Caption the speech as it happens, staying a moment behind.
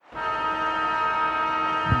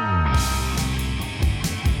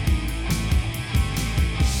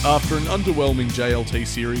After an underwhelming JLT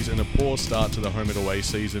series and a poor start to the home and away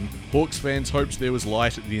season, Hawks fans hoped there was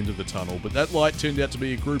light at the end of the tunnel, but that light turned out to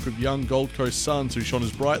be a group of young Gold Coast Suns who shone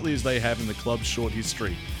as brightly as they have in the club's short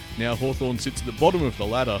history. Now Hawthorn sits at the bottom of the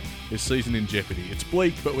ladder, their season in jeopardy. It's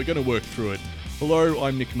bleak, but we're going to work through it. Hello,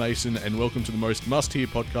 I'm Nick Mason, and welcome to the most must-hear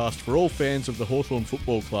podcast for all fans of the Hawthorn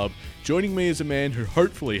Football Club. Joining me is a man who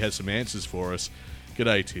hopefully has some answers for us.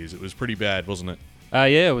 G'day, Tiz. It was pretty bad, wasn't it?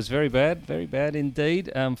 Yeah, it was very bad indeed.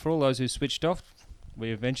 For all those who switched off,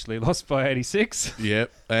 we eventually lost by 86. Yep,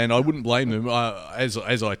 and I wouldn't blame them. As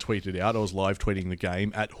I tweeted out, I was live tweeting the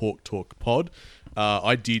game at Hawk Talk Pod.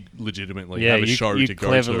 I did legitimately have a show to go to.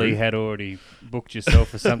 You cleverly had already booked yourself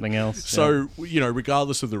for something else. So,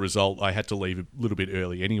 regardless of the result, I had to leave a little bit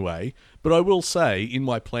early anyway. But I will say, in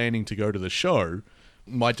my planning to go to the show,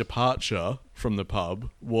 my departure from the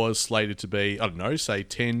pub was slated to be, say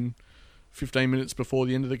 10, 15 minutes before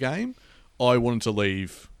the end of the game. I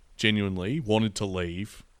genuinely wanted to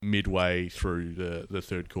leave midway through the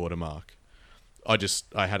third quarter mark.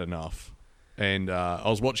 I had enough. And I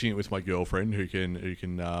was watching it with my girlfriend who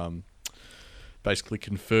can basically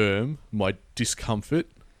confirm my discomfort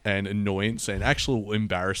and annoyance and actual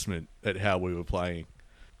embarrassment at how we were playing.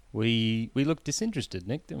 We looked disinterested,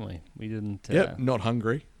 Nick, didn't we? We didn't... Yep, not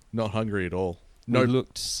hungry. Not hungry at all. We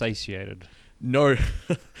looked satiated. No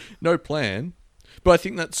plan. But I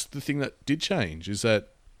think that's the thing that did change, is that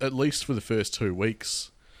at least for the first 2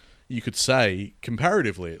 weeks, you could say,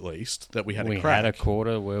 comparatively at least, that we had a crack. We had a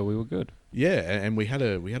quarter where we were good. Yeah, and we had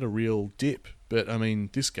a real dip. But, I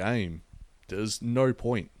mean, this game, there's no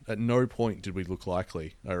point. At no point did we look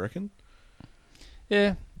likely, I reckon.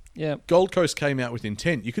 Yeah. Gold Coast came out with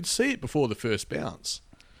intent. You could see it before the first bounce,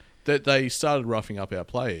 that they started roughing up our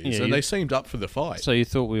players, and they seemed up for the fight. So you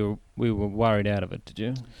thought we were worried out of it, did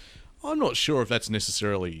you? I'm not sure if that's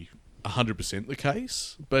necessarily 100% the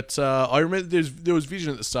case, but I remember there was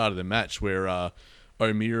vision at the start of the match where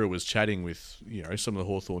O'Meara was chatting with some of the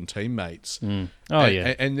Hawthorn teammates. And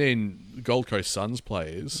then Gold Coast Suns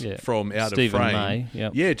players from out Stephen of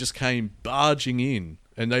frame, May, just came barging in,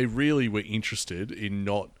 and they really were interested in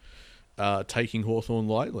not taking Hawthorn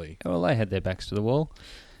lightly. Well, they had their backs to the wall.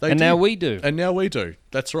 Now we do.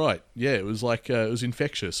 That's right. Yeah, it was like it was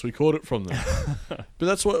infectious. We caught it from them. But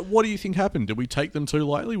that's what do you think happened? Did we take them too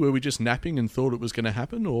lightly? Were we just napping and thought it was going to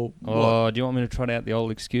happen, or what? Do you want me to trot out the old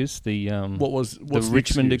excuse? What's the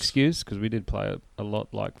Richmond excuse? Because we did play a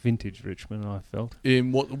lot like vintage Richmond, I felt.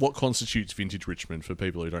 What constitutes vintage Richmond for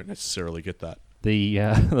people who don't necessarily get that? The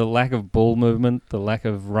lack of ball movement, the lack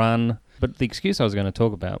of run. But the excuse I was going to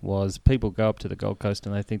talk about was people go up to the Gold Coast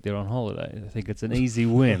and they think they're on holiday. They think it's an easy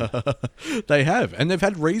win. They have, and they've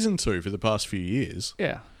had reason to for the past few years.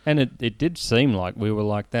 Yeah, and it did seem like we were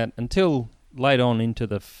like that until late on into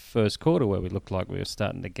the first quarter, where we looked like we were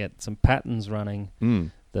starting to get some patterns running,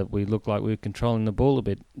 that we looked like we were controlling the ball a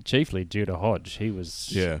bit, chiefly due to Hodge. He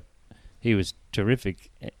was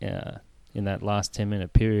terrific in that last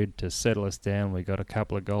 10-minute period to settle us down. We got a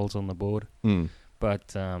couple of goals on the board.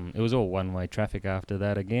 But it was all one-way traffic after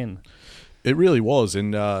that again. It really was,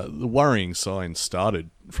 and the worrying signs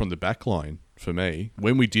started from the back line for me.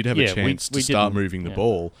 When we did have a chance to start moving the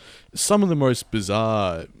ball, some of the most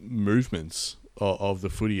bizarre movements of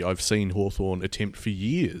the footy I've seen Hawthorn attempt for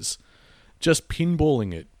years. Just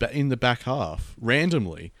pinballing it in the back half,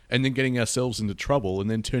 randomly, and then getting ourselves into trouble, and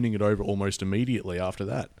then turning it over almost immediately after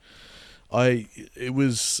that. It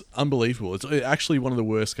was unbelievable. It's actually one of the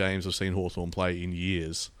worst games I've seen Hawthorn play in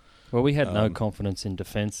years. Well, we had no confidence in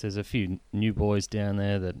defence. There's a few new boys down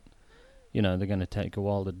there that, they're going to take a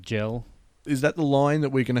while to gel. Is that the line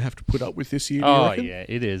that we're going to have to put up with this year, do you reckon? Yeah,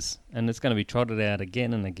 it is. And it's going to be trotted out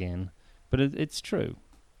again and again. But it's true.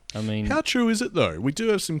 I mean... How true is it, though? We do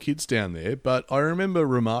have some kids down there, but I remember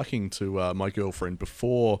remarking to my girlfriend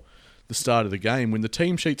before the start of the game, when the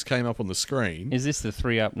team sheets came up on the screen... Is this the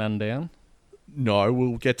 3 up, none down? No,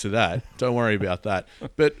 we'll get to that. Don't worry about that.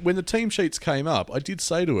 But when the team sheets came up, I did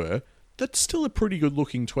say to her, that's still a pretty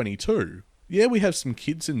good-looking 22. Yeah, we have some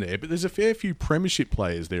kids in there, but there's a fair few premiership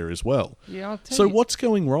players there as well. Yeah, I'll tell you. So what's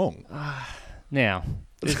going wrong? Now,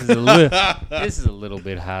 this is a little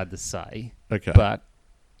bit hard to say. Okay. But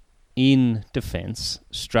in defence,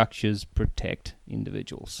 structures protect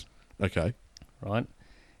individuals. Okay. Right?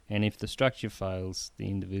 And if the structure fails, the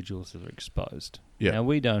individuals are exposed. Yeah. Now,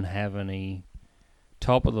 we don't have any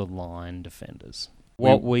top-of-the-line defenders.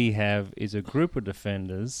 What we have is a group of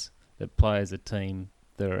defenders that play as a team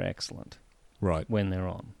that are excellent. Right. When they're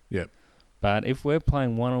on. Yep. But if we're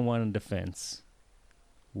playing one-on-one in defence,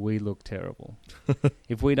 we look terrible.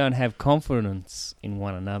 If we don't have confidence in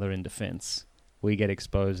one another in defence, we get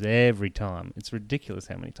exposed every time. It's ridiculous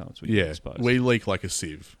how many times we get Yeah, exposed. we leak like a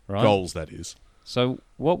sieve. Right. Goals, that is. So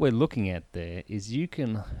what we're looking at there is you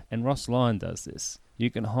can, and Ross Lyon does this, you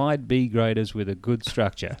can hide B graders with a good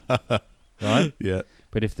structure, right? Yeah.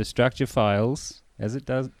 But if the structure fails, as it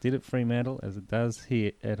did at Fremantle, as it does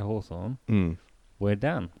here at Hawthorn, we're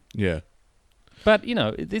done. Yeah. But,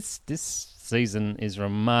 this season is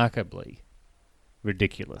remarkably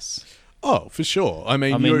ridiculous. Oh, for sure. I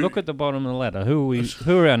mean, look at the bottom of the ladder. Who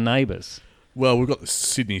are our neighbours? Well, we've got the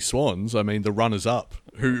Sydney Swans. I mean, the runners-up,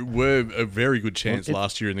 who were a very good chance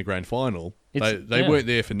last year in the grand final. They weren't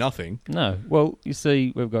there for nothing. No. Well, you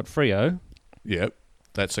see, we've got Freo. Yep,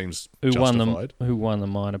 that seems who justified. Who won the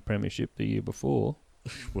minor premiership the year before.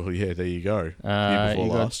 Well, yeah, there you go. Year before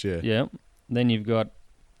last, yeah. Yeah. Then you've got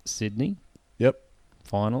Sydney. Yep.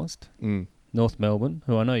 Finalist. North Melbourne,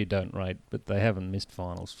 who I know you don't rate, but they haven't missed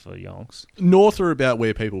finals for yonks. North are about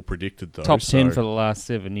where people predicted, though. Top 10 for the last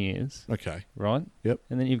 7 years. Okay. Right? Yep.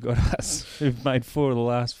 And then you've got us, who've made 4 of the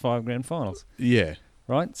last 5 grand finals. Yeah.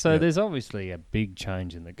 Right? So there's obviously a big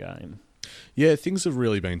change in the game. Yeah, things have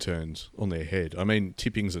really been turned on their head. I mean,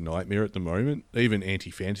 tipping's a nightmare at the moment. Even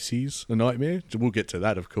anti-fantasy's a nightmare. We'll get to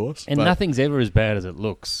that, of course. And nothing's ever as bad as it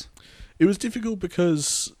looks. It was difficult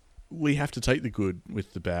because we have to take the good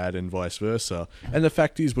with the bad and vice versa. And the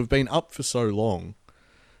fact is, we've been up for so long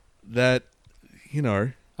that,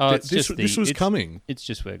 this was coming. It's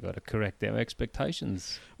just we've got to correct our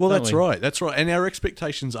expectations. Well, that's right. That's right. And our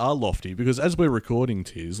expectations are lofty because as we're recording,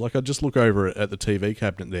 Tiz, like I just look over at the TV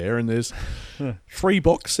cabinet there and there's 3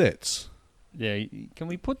 box sets. Yeah, can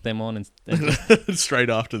we put them on instead? Straight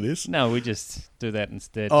after this? No, we just do that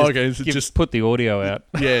instead. Oh, okay. So just put the audio out.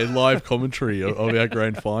 Yeah, live commentary of our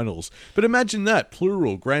grand finals. But imagine that,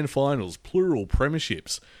 plural grand finals, plural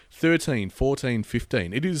premierships, 13, 14,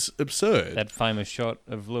 15. It is absurd. That famous shot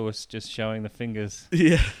of Lewis just showing the fingers.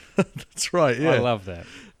 Yeah, that's right, yeah. I love that.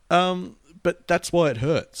 But that's why it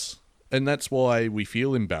hurts. And that's why we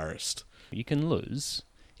feel embarrassed. You can lose.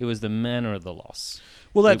 It was the manner of the loss.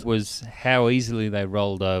 Well, it was how easily they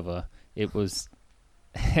rolled over. It was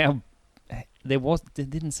how there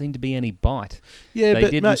didn't seem to be any bite. Yeah, they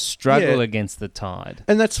didn't struggle against the tide,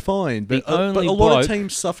 and that's fine. But a lot of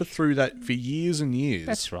teams suffer through that for years and years.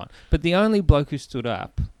 That's right. but the only bloke who stood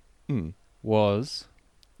up was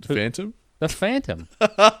the Phantom. The Phantom.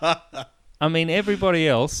 I mean, everybody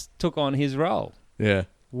else took on his role. Yeah,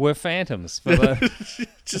 were phantoms for the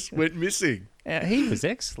just went missing. He was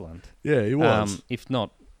excellent. Yeah, he was. If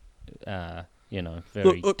not,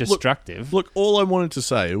 very destructive. Look, all I wanted to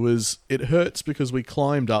say was it hurts because we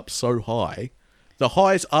climbed up so high. The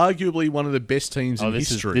High's arguably one of the best teams in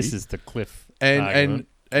history. This is the cliff argument.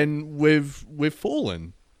 And we've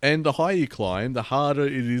fallen. And the higher you climb, the harder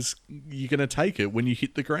it is you're going to take it when you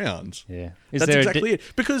hit the ground. Yeah, that's exactly it.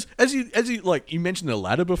 Because as you like you mentioned the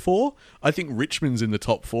ladder before, I think Richmond's in the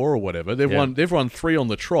top 4 or whatever. They've run 3 on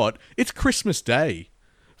the trot. It's Christmas Day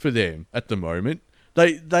for them at the moment.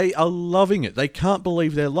 They are loving it. They can't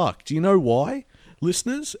believe their luck. Do you know why,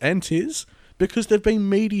 listeners and Tiz? Because they've been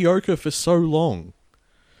mediocre for so long.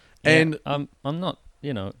 Yeah, and I'm not.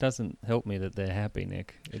 It doesn't help me that they're happy,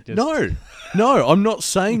 Nick. No, I'm not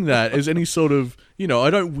saying that as any sort of, I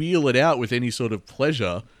don't wheel it out with any sort of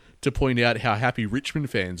pleasure to point out how happy Richmond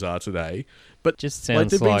fans are today. But just sounds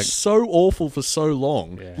they've been so awful for so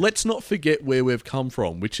long. Yeah. Let's not forget where we've come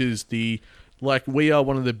from, which is we are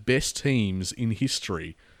one of the best teams in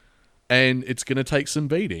history, and it's going to take some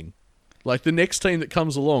beating. Like the next team that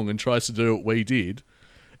comes along and tries to do what we did,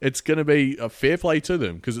 it's going to be a fair play to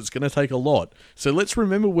them because it's going to take a lot. So let's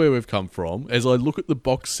remember where we've come from as I look at the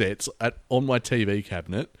box sets on my TV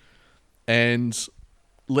cabinet, and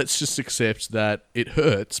let's just accept that it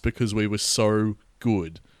hurts because we were so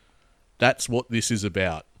good. That's what this is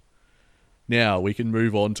about. Now we can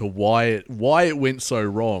move on to why it went so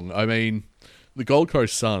wrong. I mean, the Gold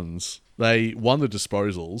Coast Suns, they won the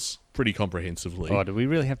disposals pretty comprehensively. Oh, do we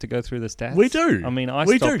really have to go through the stats? We do. I mean, I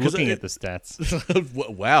stopped looking at the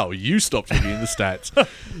stats. Wow, you stopped looking at the stats.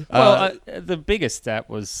 Well, the biggest stat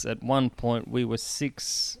was at one point we were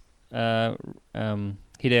 6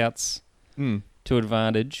 hit-outs to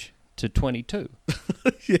advantage to 22.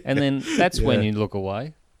 Yeah, and then that's when you look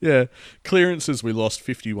away. Yeah. Clearances, we lost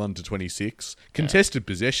 51 to 26. Contested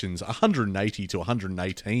possessions, 180 to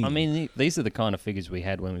 118. I mean, these are the kind of figures we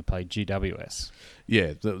had when we played GWS.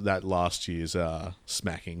 Yeah, that last year's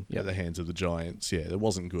smacking at the hands of the Giants. Yeah, it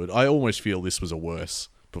wasn't good. I almost feel this was a worse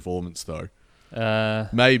performance, though.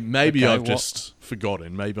 Maybe I've just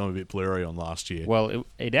forgotten. Maybe I'm a bit blurry on last year. Well,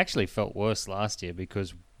 it actually felt worse last year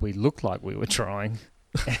because we looked like we were trying.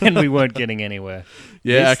 and we weren't getting anywhere.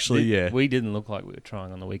 We didn't look like we were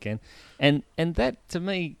trying on the weekend, and that to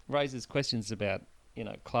me raises questions about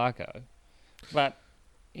Clarko, but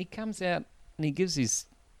he comes out and he gives his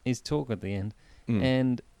talk at the end,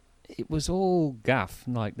 and it was all guff.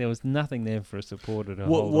 Like there was nothing there for a supporter to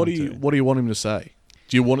hold What on do to. What do you want him to say?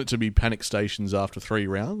 Do you want it to be panic stations after 3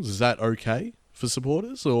 rounds? Is that okay for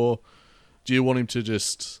supporters, or do you want him to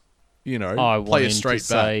just play a straight bat?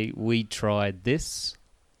 Say we tried this,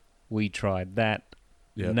 we tried that.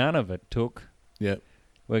 Yep. None of it took. Yep.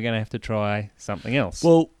 We're going to have to try something else.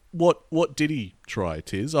 Well, what did he try,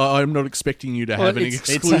 Tiz? I'm not expecting you to have an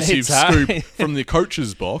exclusive it's hard. scoop from the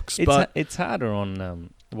coach's box, but it's harder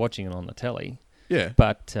on watching it on the telly. yeah.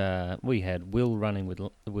 But we had Will running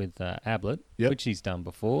with Ablett, Yep. which he's done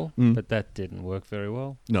before, Mm. but that didn't work very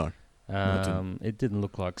well. No. It didn't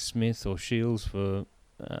look like Smith or Shields were,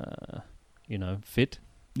 fit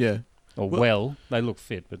Yeah. or Well- well. They looked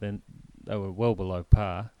fit, but then they were well below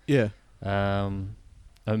par. Yeah.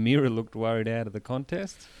 O'Meara looked worried out of the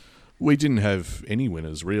contest. We didn't have any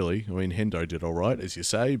winners, really. I mean, Hendo did all right, as you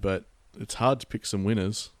say, but it's hard to pick some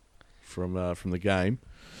winners from the game.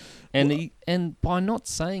 And by not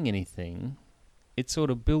saying anything, it sort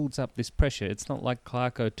of builds up this pressure. It's not like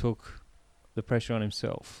Clarko took the pressure on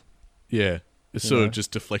himself. Yeah. It sort of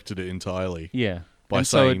just deflected it entirely. Yeah. By and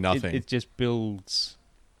saying so nothing. It just builds.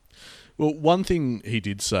 Well, one thing he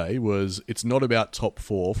did say was it's not about top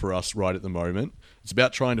 4 for us right at the moment. It's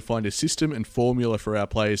about trying to find a system and formula for our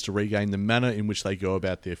players to regain the manner in which they go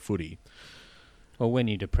about their footy. Well, when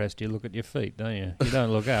you're depressed, you look at your feet, don't you? You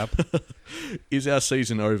don't look up. Is our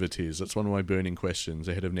season over, Tiz? That's one of my burning questions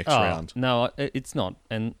ahead of next round. No, it's not.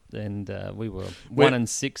 And we were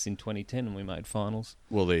 1-6 in 2010 and we made finals.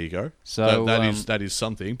 Well, there you go. So that is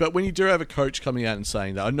something. But when you do have a coach coming out and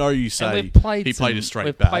saying that, I know you say he played a straight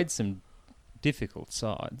we've bat. played some difficult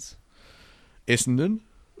sides. Essendon,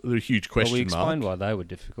 a huge question we mark. explained why they were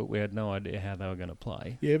difficult. We had no idea how they were going to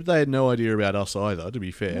play. Yeah, but they had no idea about us either, to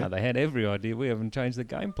be fair. No, they had every idea. We haven't changed the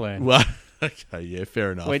game plan. Well, okay, yeah,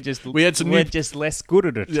 fair enough. We're just less good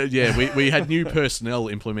at it. Yeah, we had new personnel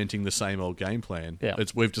implementing the same old game plan. Yeah.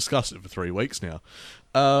 We've discussed it for 3 weeks now.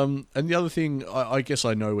 And the other thing, I guess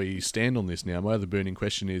I know where you stand on this now. My other burning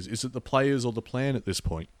question is it the players or the plan at this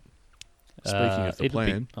point? Speaking of the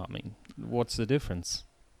plan. What's the difference?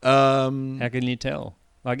 How can you tell?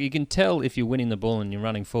 Like, you can tell if you're winning the ball and you're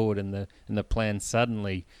running forward and the plan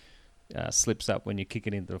suddenly slips up when you kick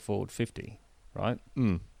it into the forward 50, right?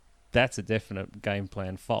 That's a definite game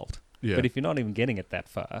plan fault. Yeah. But if you're not even getting it that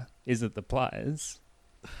far, is it the players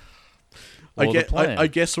I or the plan? I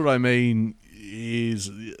guess what I mean is,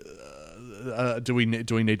 do we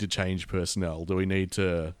need to change personnel? Do we need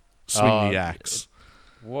to swing the axe?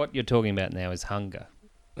 What you're talking about now is hunger.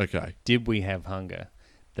 Okay. Did we have hunger?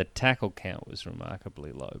 The tackle count was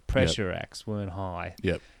remarkably low. Pressure acts weren't high.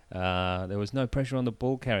 Yep. There was no pressure on the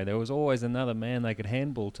ball carrier. There was always another man they could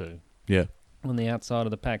handball to. Yeah. On the outside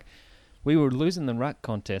of the pack. We were losing the ruck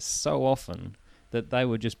contest so often that they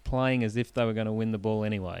were just playing as if they were going to win the ball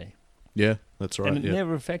anyway. Yeah, that's right. And it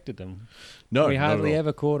never affected them. No, we hardly not at all.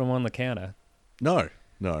 ever caught them on the counter. No.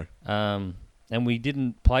 And we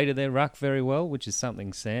didn't play to their ruck very well, which is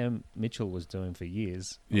something Sam Mitchell was doing for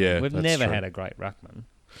years. Yeah, we've that's never true. had a great ruckman.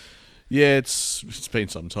 Yeah, it's been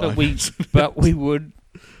some time. But we would,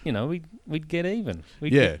 we'd get even.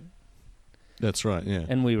 That's right. Yeah,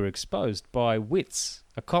 and we were exposed by Wits,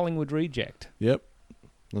 a Collingwood reject. Yep,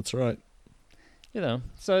 that's right.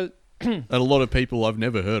 So and a lot of people I've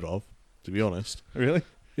never heard of, to be honest. Really?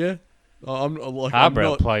 Yeah, I'm like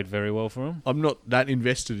Harbrow played very well for him. I'm not that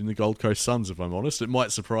invested in the Gold Coast Suns, if I'm honest. It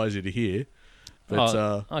might surprise you to hear, but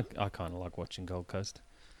I kind of like watching Gold Coast.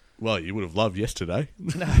 Well, you would have loved yesterday.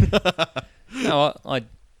 No,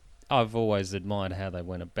 I've always admired how they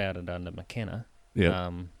went about it under McKenna. Yeah.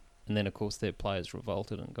 And then, of course, their players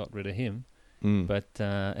revolted and got rid of him. Mm. But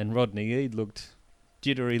and Rodney Eade looked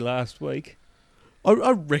jittery last week.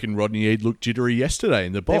 I reckon Rodney Eade looked jittery yesterday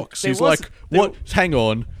in the box. There He's was- like, what? Hang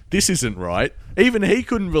on. This isn't right. Even he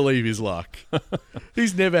couldn't believe his luck.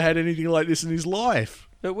 He's never had anything like this in his life.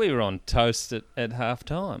 But we were on toast at half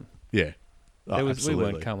time. Yeah. Oh, We absolutely.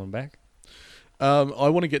 weren't coming back. I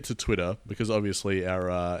want to get to Twitter because obviously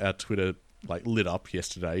our Twitter lit up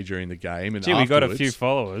yesterday during the game. And Gee, we got a afterwards- few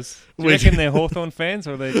followers. Do you We- reckon they're Hawthorn fans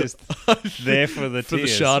or are they just there for the for the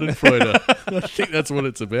tears? Schadenfreude. I think that's what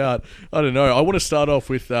it's about. I don't know. I want to start off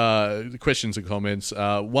with the questions and comments.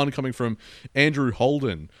 One coming from Andrew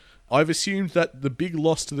Holden. I've assumed that the big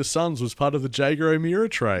loss to the Suns was part of the Jager O'Meara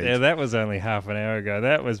trade. Yeah, that was only half an hour ago.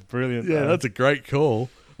 That was brilliant. Yeah, though. that's a great call.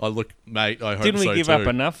 I look, mate. I hope Didn't we so give too. up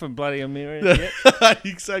enough for bloody Amira yet?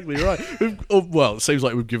 Exactly right. Well, it seems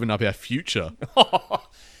like we've given up our future.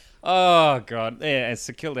 Oh God, yeah. It's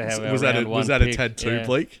kill to have our Was that round a, one was that a pick. tad too Yeah.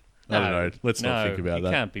 bleak? I don't No, know. Let's not think about you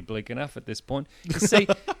that. can't be bleak enough at this point. You see,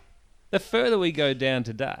 the further we go down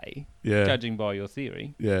today, Yeah. judging by your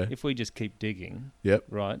theory, Yeah. if we just keep digging, Yep.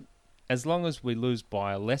 right, as long as we lose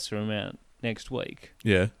by a lesser amount next week,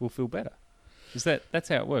 Yeah. we'll feel better. That's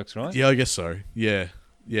how it works, right? Yeah, I guess so. Yeah.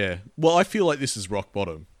 Yeah. Well, I feel like this is rock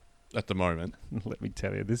bottom at the moment. Let me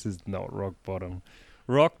tell you, this is not rock bottom.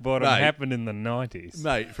 Rock bottom Mate. happened in the 90s.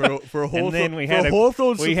 Mate, for a Hawthorn, And then we for had a a-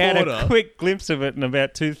 Hawthorn We had supporter. a quick glimpse of it in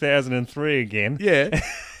about 2003 again. Yeah.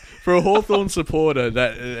 For a Hawthorn supporter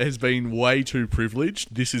that has been way too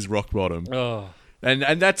privileged, this is rock bottom. Oh, And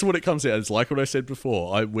that's what it comes out. It's like what I said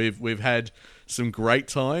before. We've had some great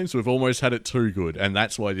times. We've almost had it too good, and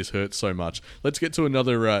that's why this hurts so much. Let's get to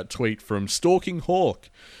another tweet from Stalking Hawk.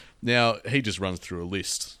 Now he just runs through a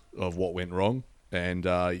list of what went wrong, and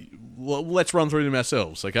let's run through them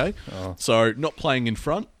ourselves. Okay. Oh. So not playing in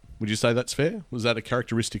front. Would you say that's fair? Was that a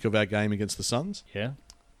characteristic of our game against the Suns? yeah.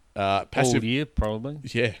 Passive. All year, probably.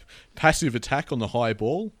 Yeah. Passive attack on the high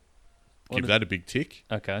ball. Give What that a big tick.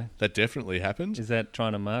 Okay. That definitely happened. Is that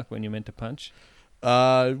trying to mark when you're meant to punch?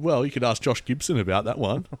 Well, you could ask Josh Gibson about that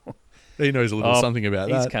one. He knows a little something about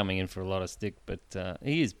He's that. coming in for a lot of stick, but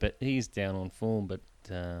he's down on form. But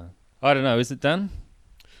I don't know. Is it done?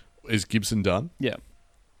 Is Gibson done? Yeah.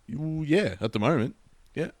 Yeah, at the moment.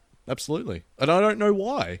 Yeah, absolutely. And I don't know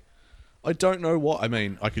why. I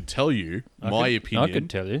mean, I could tell you my opinion, I could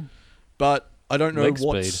tell you. but I don't know Leg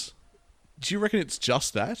what's... speed. Do you reckon it's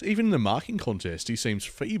just that? Even in the marking contest, he seems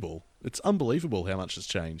feeble. It's unbelievable how much has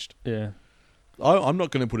changed. Yeah. I'm not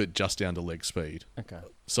going to put it just down to leg speed. Okay.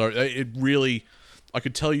 So it really... I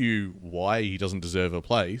could tell you why he doesn't deserve a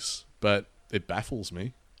place, but it baffles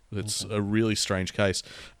me. It's a really strange case.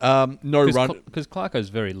 No run... Because Clarko's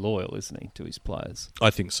very loyal, isn't he, to his players? I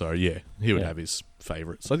think so, yeah. He would Yeah. have his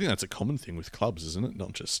favourites. I think that's a common thing with clubs, isn't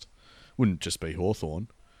it? Wouldn't just be Hawthorn.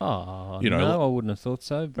 Oh, You know, no, I wouldn't have thought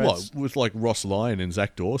so. What, with like Ross Lyon and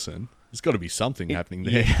Zach Dawson, there's got to be something happening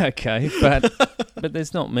there. Yeah, okay, but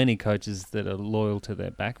there's not many coaches that are loyal to their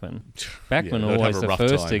backmen. Backmen Yeah, are they'd always have a the rough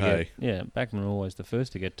first time, to hey? get. Yeah, backmen are always the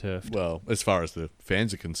first to get turfed. Well, as far as the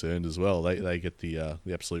fans are concerned as well, they get the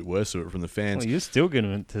absolute worst of it from the fans. Well, you're still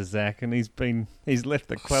giving it to Zach, and he's left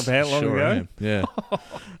the club how long Sure ago? am,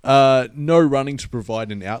 yeah. No running to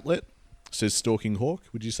provide an outlet, says Stalking Hawk.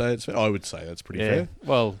 Would you say it's fair? I would say that's pretty Yeah. fair.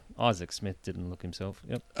 Well, Isaac Smith didn't look himself.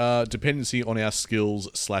 Yep. Dependency on our skills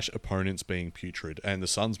 / opponents being putrid, and the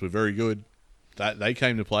Suns were very good. That they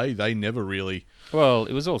came to play. They never really. Well,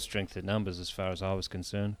 it was all strength in numbers as far as I was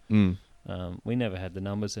concerned. Mm. We never had the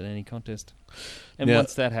numbers at any contest, and Now-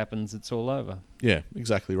 once that happens, it's all over. Yeah,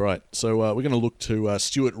 exactly right. So we're going to look to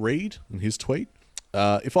Stuart Reid and his tweet.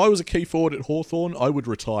 If I was a key forward at Hawthorn, I would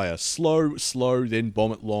retire. Slow, then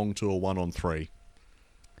bomb it long to a 1-on-3.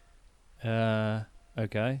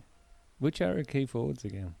 Okay. Which are our key forwards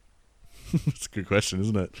again? That's a good question,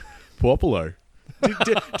 isn't it? Puopolo.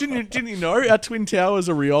 Didn't you know our twin towers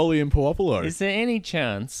are Rioli and Puopolo? Is there any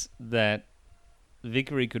chance that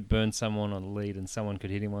Vickery could burn someone on the lead and someone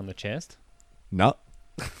could hit him on the chest? No.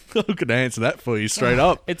 I'm going to answer that for you straight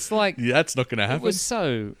up. It's like Yeah, that's not going to it happen. was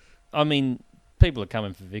so. I mean, people are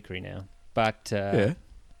coming for Vickery now, but Yeah.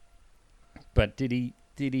 but did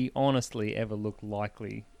he honestly ever look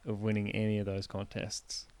likely of winning any of those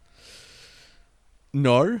contests?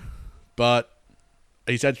 No, but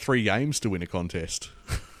he's had 3 games to win a contest.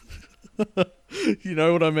 You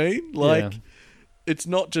know what I mean? Like, Yeah. it's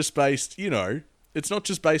not just based, it's not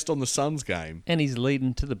just based on the Suns game. And he's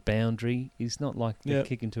leading to the boundary. He's not like they're Yep.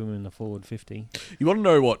 kicking to him in the forward 50. You want to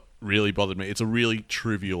know what really bothered me? It's a really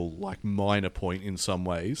trivial, minor point in some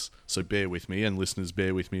ways. So bear with me, and listeners,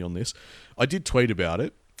 bear with me on this. I did tweet about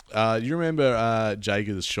it. You remember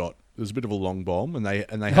Jager's shot? It was a bit of a long bomb, and they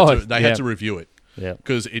had to review it Yeah.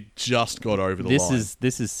 because it just got over the line.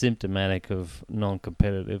 This is symptomatic of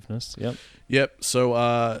non-competitiveness. Yep. Yep.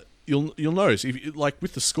 So you'll notice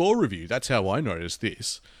with the score review, that's how I noticed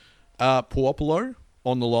this. Puopolo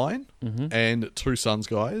on the line and 2 Suns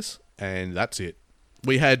guys, and that's it.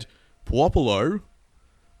 We had Puopolo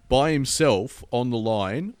by himself on the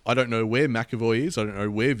line. I don't know where McAvoy is. I don't know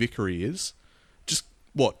where Vickery is. Just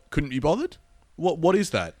what? Couldn't be bothered? What is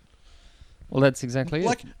that? Well, that's exactly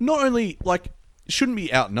it. Not only it shouldn't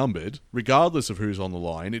be outnumbered, regardless of who's on the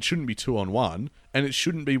line. It shouldn't be 2-on-1, and it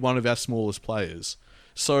shouldn't be one of our smallest players.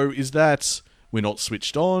 So is that we're not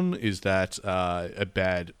switched on? Is that a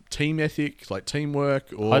bad team ethic, teamwork?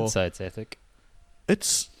 Or I'd say it's ethic.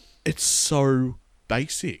 it's so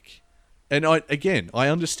basic. And I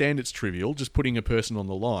understand it's trivial, just putting a person on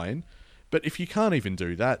the line. But if you can't even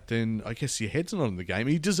do that, then I guess your head's not in the game.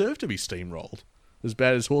 You deserve to be steamrolled, as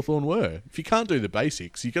bad as Hawthorn were. If you can't do the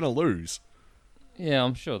basics, you're going to lose. Yeah,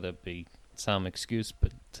 I'm sure there'd be some excuse,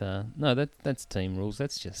 but no, that's team rules.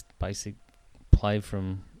 That's just basic play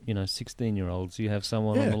from 16-year-olds. You have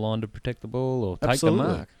someone on the line to protect the ball or take the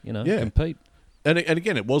mark. Compete. And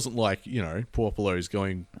again, it wasn't like Puopolo's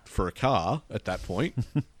going for a car at that point.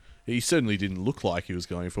 He certainly didn't look like he was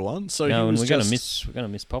going for one. So no, he was and we're going to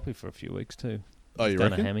miss Poppy for a few weeks too. Oh, you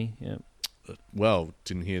reckon? Done a hammy, yeah. Well,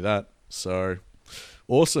 didn't hear that. So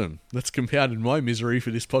awesome. That's compounded my misery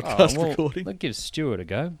for this podcast recording. That gives Stuart a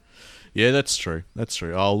go. Yeah, that's true. That's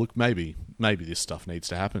true. Oh, look, maybe this stuff needs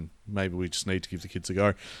to happen. Maybe we just need to give the kids a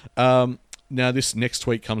go. Now, this next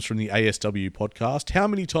tweet comes from the ASW podcast. How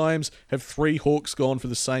many times have 3 Hawks gone for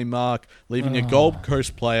the same mark, leaving a Gold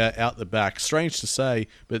Coast player out the back? Strange to say,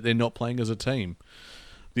 but they're not playing as a team.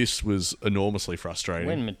 This was enormously frustrating.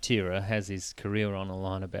 When Matera has his career on the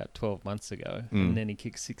line about 12 months ago, and then he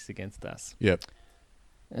kicked 6 against us. Yep.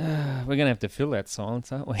 We're going to have to fill that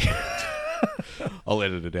silence, aren't we? I'll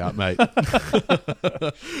edit it out, mate.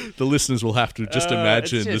 The listeners will have to just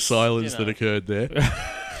imagine the silence that occurred there.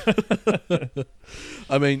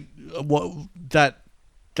 I mean, that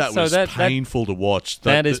was painful to watch.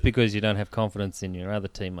 That is because you don't have confidence in your other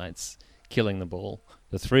teammates killing the ball.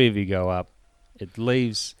 The 3 of you go up. It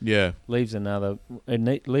leaves an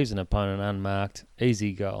opponent unmarked,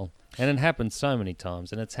 easy goal. And it happens so many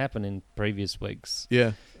times, and it's happened in previous weeks.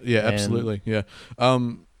 Yeah, absolutely, yeah. I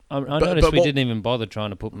noticed we didn't even bother trying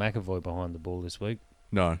to put McAvoy behind the ball this week.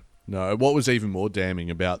 No. What was even more damning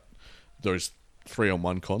about those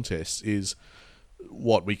 3-on-1 contests is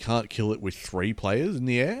we can't kill it with 3 players in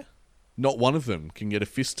the air? Not one of them can get a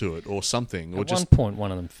fist to it or something. At one point, one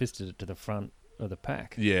of them fisted it to the front of the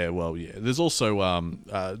pack. Yeah, well, yeah. There's also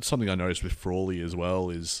something I noticed with Frawley as well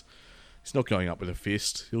is he's not going up with a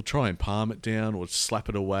fist. He'll try and palm it down or slap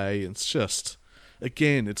it away. It's just,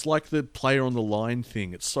 again, it's like the player on the line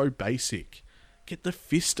thing. It's so basic. Get the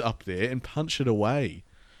fist up there and punch it away.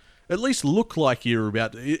 At least look like you're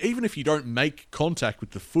about to, even if you don't make contact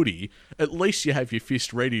with the footy, at least you have your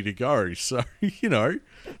fist ready to go. So,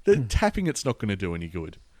 the tapping it's not going to do any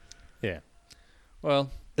good. Yeah.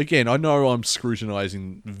 Well, again, I know I'm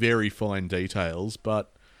scrutinising very fine details,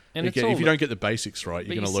 but again, if you don't get the basics right,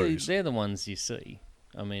 you're going to lose. They're the ones you see.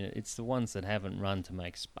 I mean, it's the ones that haven't run to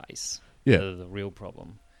make space that are the real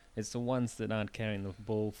problem. It's the ones that aren't carrying the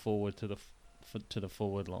ball forward to the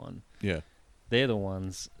forward line. Yeah. They're the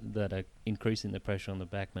ones that are increasing the pressure on the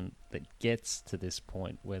backman that gets to this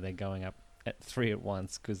point where they're going up at 3 at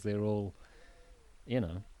once because they're all,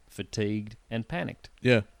 fatigued and panicked.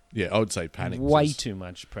 Yeah, I would say panicked. Way too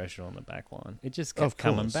much pressure on the back line. It just kept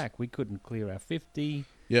coming back. We couldn't clear our 50.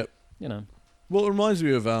 Yep. Well, it reminds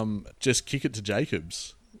me of just kick it to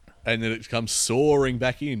Jacobs, and then it comes soaring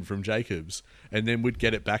back in from Jacobs, and then we'd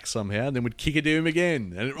get it back somehow, and then we'd kick it to him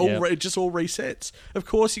again, and it just all resets. Of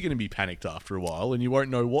course you're going to be panicked after a while, and you won't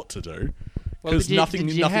know what to do, because nothing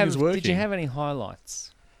is working. Did you have any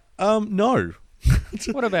highlights? No.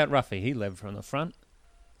 What about Ruffy? He led from the front.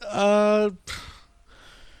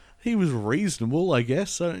 He was reasonable, I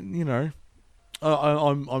guess. I'm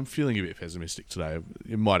feeling a bit pessimistic today.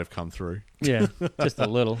 It might have come through. Yeah, just a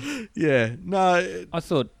little. Yeah, no. I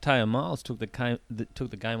thought Teo Miles took the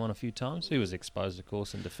game on a few times. He was exposed, of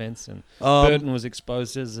course, in defence, and Burton was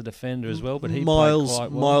exposed as a defender as well. But he played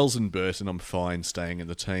quite well. Miles and Burton, I'm fine staying in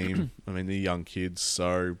the team. I mean, they're young kids,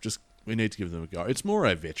 so we need to give them a go. It's more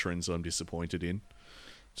our veterans I'm disappointed in.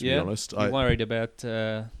 To be honest, you're worried about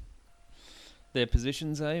their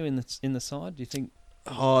positions, are you, in the side? Do you think?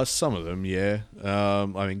 Oh, some of them, yeah.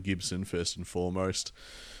 I mean, Gibson, first and foremost.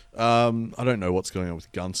 I don't know what's going on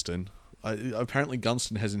with Gunston. Apparently,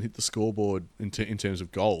 Gunston hasn't hit the scoreboard in terms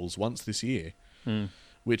of goals once this year.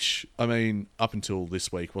 Which, I mean, up until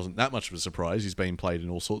this week wasn't that much of a surprise. He's been played in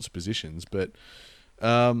all sorts of positions, but...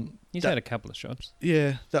 he's had a couple of shots.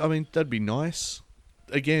 Yeah, that'd be nice.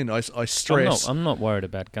 Again, I stress... I'm not worried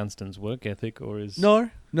about Gunston's work ethic or his... No,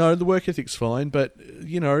 the work ethic's fine, but,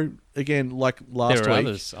 again, like last week... There are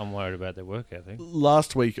others I'm worried about their work ethic.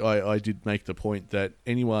 Last week, I did make the point that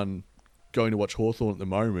anyone going to watch Hawthorn at the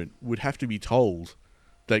moment would have to be told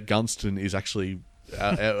that Gunston is actually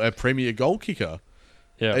a premier goal kicker.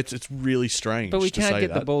 Yeah. It's really strange to say that. But we can't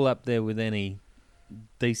get the ball up there with any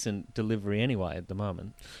decent delivery anyway at the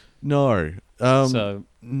moment. No.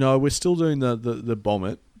 No, we're still doing the bomb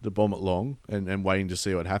it long and waiting to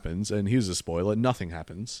see what happens. And here's a spoiler: nothing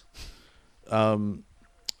happens. Here's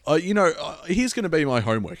going to be my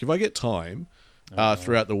homework. If I get time,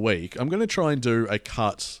 throughout the week. I'm going to try and do a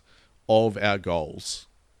cut of our goals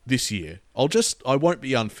this year. I won't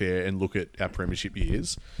be unfair and look at our premiership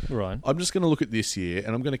years. Right. I'm just going to look at this year,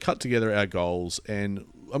 and I'm going to cut together our goals, and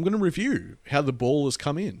I'm going to review how the ball has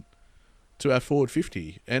come in to our forward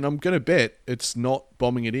 50, and I'm going to bet it's not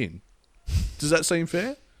bombing it in. Does that seem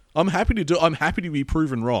fair? I'm happy to be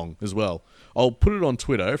proven wrong as well. I'll put it on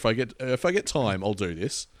Twitter if I get time. I'll do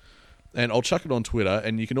this, and I'll chuck it on Twitter,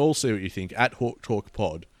 and you can all see what you think at Hawk Talk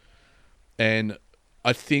Pod. And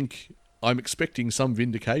I think I'm expecting some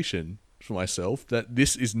vindication for myself that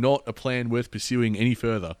this is not a plan worth pursuing any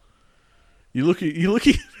further. You're looking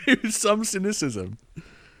at me with some cynicism.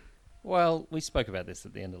 Well, we spoke about this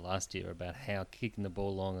at the end of last year about how kicking the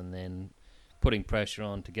ball long and then putting pressure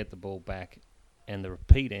on to get the ball back, and the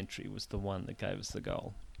repeat entry was the one that gave us the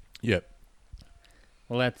goal. Yep.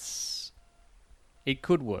 Well, it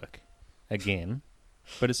could work again,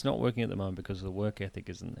 but it's not working at the moment because the work ethic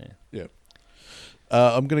isn't there. Yep.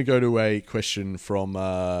 I'm going to go to a question from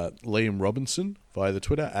Liam Robinson via the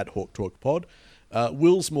Twitter at Hawk Talk Pod.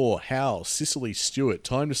 Willsmore, Howe, Sicily, Stewart.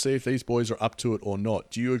 Time to see if these boys are up to it or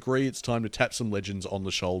not. Do you agree it's time to tap some legends on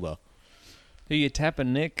the shoulder? Who you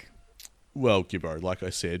tapping, Nick? Well, Gibbo, like I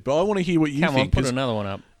said. But I want to hear what you Come think. on, put another one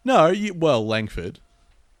up. No, Langford.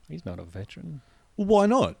 He's not a veteran. Well, why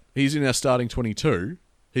not? He's in our starting 22.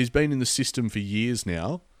 He's been in the system for years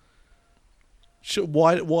now.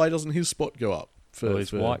 Why doesn't his spot go up?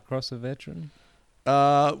 Is Whitecross a veteran?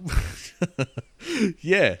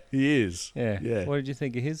 Yeah, he is. Yeah. What did you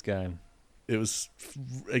think of his game? It was,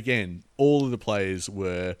 again, all of the players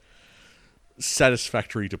were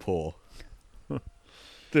satisfactory to poor.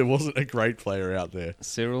 There wasn't a great player out there.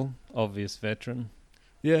 Cyril, obvious veteran.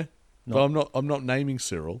 Yeah, but I'm not naming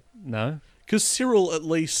Cyril. No, because Cyril at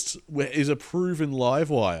least is a proven live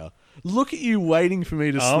wire. Look at you waiting for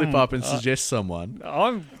me to slip up and suggest someone.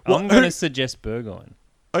 I'm going to suggest Burgoyne.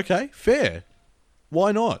 Okay, fair.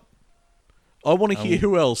 Why not? I want to hear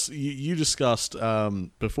who else you discussed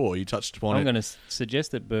before. You touched upon I'm going to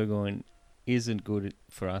suggest that Burgoyne isn't good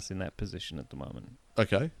for us in that position at the moment.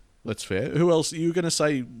 Okay, that's fair. Who else? You were going to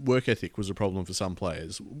say work ethic was a problem for some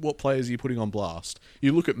players. What players are you putting on blast?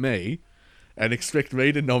 You look at me and expect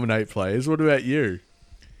me to nominate players. What about you?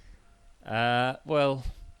 Well,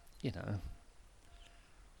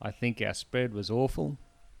 I think our spread was awful.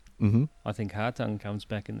 Mm-hmm. I think Hartung comes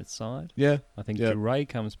back in the side. Yeah. I think Duray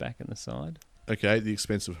comes back in the side. Okay, at the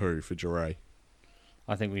expense of who for Duray?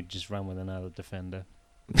 I think we'd just run with another defender.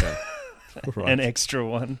 Okay. Right. An extra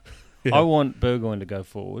one. Yeah. I want Burgoyne to go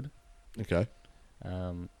forward. Okay.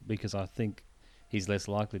 Because I think he's less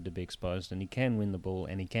likely to be exposed and he can win the ball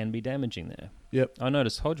and he can be damaging there. Yep. I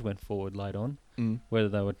noticed Hodge went forward late on, whether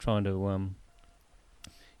they were trying to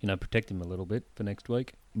protect him a little bit for next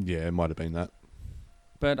week. Yeah, it might have been that.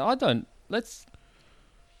 But I don't. Let's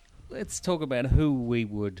talk about who we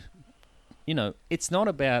would. It's not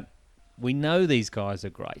about. We know these guys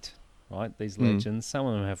are great, right? These legends. Some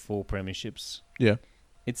of them have 4 premierships. Yeah.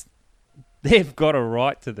 They've got a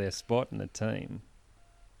right to their spot in the team.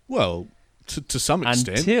 Well, to some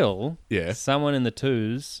extent. Until someone in the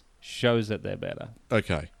twos shows that they're better.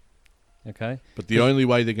 Okay. Okay. But the only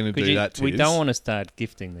way they're going to do that is... We don't want to start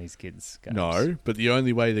gifting these kids games. No, but the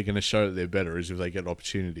only way they're going to show that they're better is if they get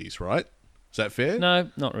opportunities, right? Is that fair?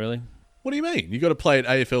 No, not really. What do you mean? You've got to play at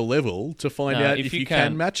AFL level to find out if you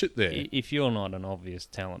can match it there. If you're not an obvious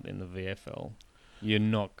talent in the VFL, you're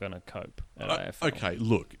not going to cope at AFL. Okay,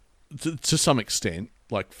 look, to some extent,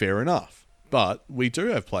 fair enough. But we do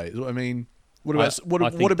have players. I mean, what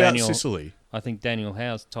about Sicily? I think Daniel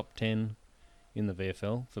Howe's top 10 in the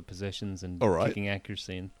VFL for possessions and kicking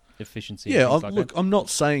accuracy and efficiency. Yeah, and things I'm not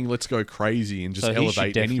saying let's go crazy and just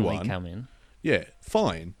elevate anyone. He should definitely come in. Yeah,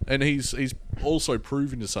 fine. And he's also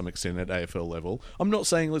proven to some extent at AFL level. I'm not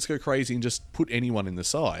saying let's go crazy and just put anyone in the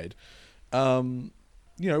side.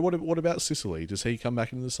 What about Sicily? Does he come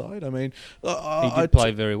back into the side? I mean, he did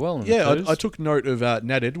play very well. I took note of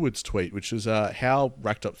Nat Edwards' tweet, which was Howe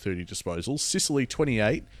racked up 30 disposals, Sicily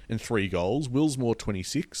 28 and 3 goals, Willsmore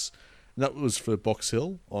 26. And that was for Box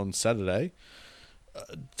Hill on Saturday.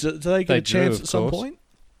 Do they get a chance at some point?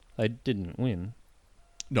 They didn't win.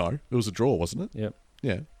 No, it was a draw, wasn't it? Yep.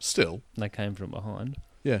 Yeah, still. They came from behind.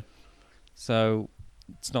 Yeah. So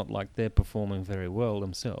it's not like they're performing very well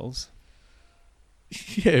themselves.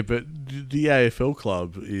 Yeah, but the AFL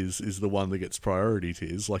club is the one that gets priority,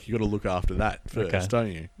 Tiz. You got to look after that first,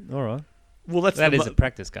 don't you? All right. Well, that is a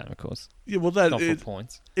practice game, of course. Yeah, well, not for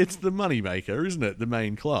points. It's the money maker, isn't it? The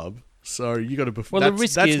main club. So you got to perform. Well,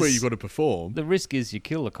 that's where you got to perform. The risk is you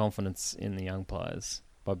kill the confidence in the young players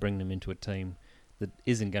by bringing them into a team that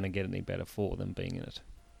isn't going to get any better for them being in it.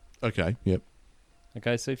 Okay, yep.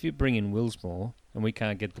 Okay, so if you bring in Willsmore and we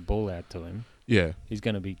can't get the ball out to him, Yeah, he's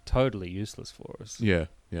going to be totally useless for us. yeah,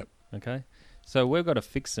 yep. Okay? So we've got to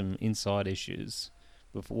fix some inside issues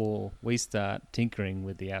before we start tinkering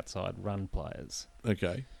with the outside run players.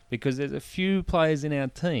 Okay. Because there's a few players in our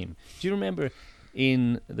team. Do you remember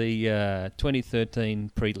in the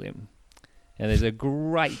 2013 prelim? And there's a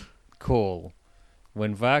great call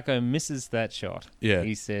when Varco misses that shot. Yeah.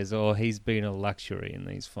 He says, he's been a luxury in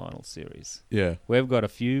these final series. Yeah. We've got a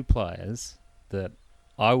few players that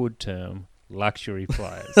I would term luxury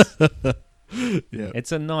players. Yeah.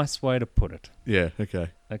 It's a nice way to put it. Yeah, okay.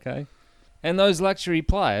 Okay? And those luxury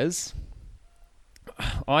players,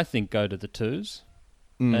 I think, go to the twos.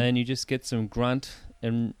 And you just get some grunt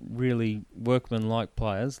and really workman-like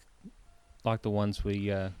players, like the ones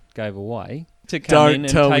we gave away, to come in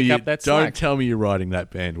and take up that slack. Don't tell me you're riding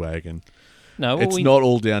that bandwagon. No, well, it's not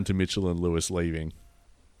all down to Mitchell and Lewis leaving.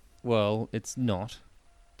 Well, it's not,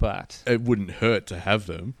 but... It wouldn't hurt to have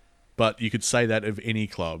them, but you could say that of any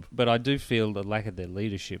club. But I do feel the lack of their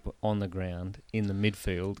leadership on the ground in the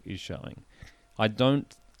midfield is showing. I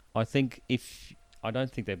don't think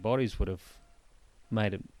their bodies would have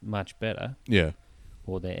made it much better. Yeah.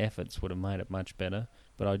 Or their efforts would have made it much better.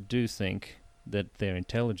 But I do think that their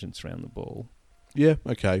intelligence around the ball... Yeah,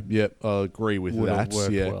 okay. Yeah, I agree with would that. have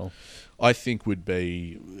worked yeah. well. I think would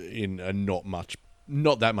be in a not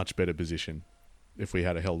that much better position if we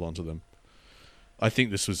had held on to them. I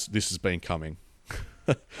think this has been coming.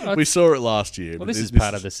 We saw it last year. Well, this is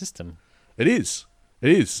part of the system. It is.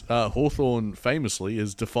 It is. Hawthorn famously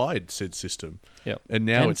has defied said system. Yep. And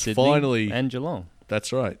now it's Sydney finally... And Geelong.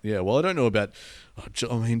 That's right. Yeah. Well, I don't know about...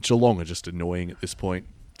 Geelong are just annoying at this point.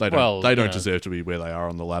 They don't deserve to be where they are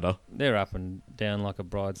on the ladder. They're up and down like a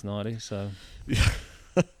bride's nightie, so...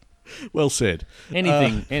 Well said.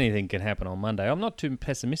 Anything can happen on Monday. I'm not too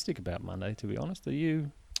pessimistic about Monday, to be honest. Are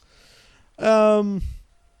you?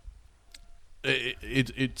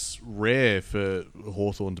 It's rare for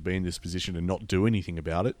Hawthorn to be in this position and not do anything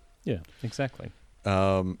about it. Yeah, exactly.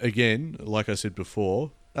 Again, like I said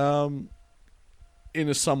before, in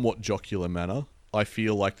a somewhat jocular manner, I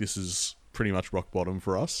feel like this is pretty much rock bottom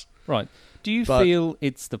for us. Right. Do you feel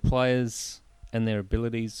it's the players and their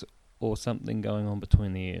abilities or something going on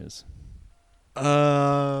between the ears?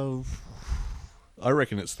 I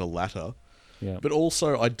reckon it's the latter. Yeah. But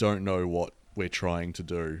also, I don't know what we're trying to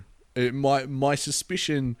do. My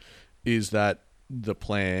suspicion is that the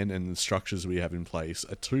plan and the structures we have in place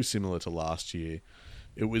are too similar to last year.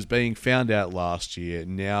 It was being found out last year.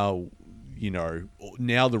 Now,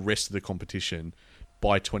 now the rest of the competition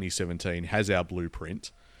by 2017 has our blueprint.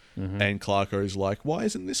 Mm-hmm. And Clarko's like, why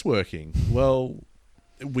isn't this working? Well,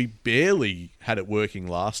 we barely had it working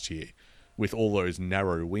last year with all those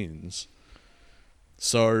narrow wins.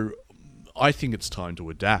 So I think it's time to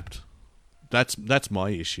adapt. That's my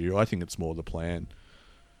issue. I think it's more the plan.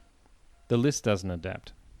 The list doesn't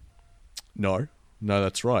adapt. No,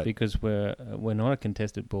 that's right. Because we're not a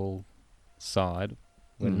contested ball side.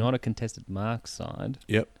 We're not a contested mark side.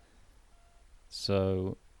 Yep.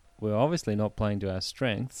 So we're obviously not playing to our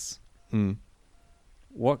strengths.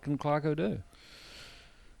 What can Clarko do?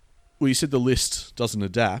 Well, you said the list doesn't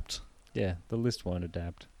adapt. Yeah, the list won't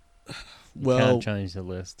adapt. You can't change the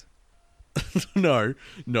list. No,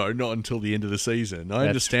 not until the end of the season. I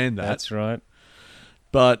understand that. That's right.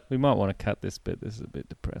 But we might want to cut this bit. This is a bit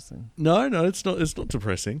depressing. No, it's not. It's not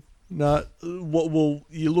depressing. No,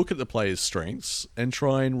 you look at the players' strengths and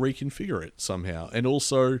try and reconfigure it somehow, and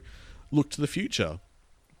also look to the future,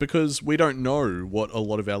 because we don't know what a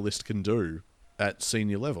lot of our list can do at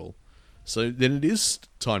senior level. So then it is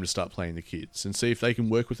time to start playing the kids and see if they can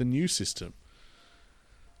work with a new system.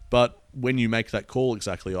 But when you make that call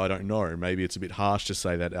exactly, I don't know. Maybe it's a bit harsh to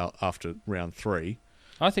say that after round 3.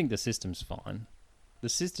 I think the system's fine. The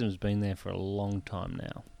system's been there for a long time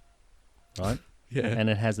now, right? Yeah. And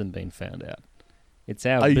it hasn't been found out. It's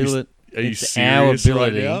our ability. Are you serious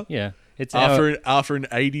right now? Yeah. It's after an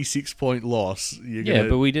 86-point loss, you're gonna... Yeah,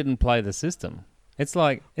 but we didn't play the system. It's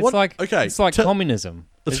like communism.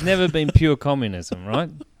 There's never been pure communism, right?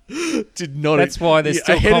 That's why there's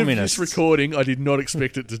still ahead communists. Of this recording, I did not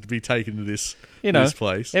expect it to be taken to this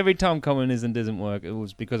place. Every time communism doesn't work, it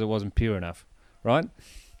was because it wasn't pure enough, right?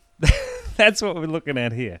 That's what we're looking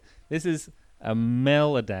at here. This is a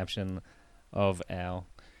maladaptation of our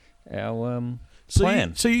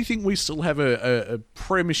plan. So you think we still have a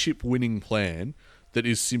premiership winning plan that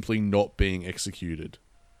is simply not being executed?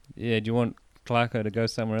 Yeah, do you want Clarko to go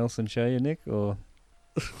somewhere else and show you, Nick? Or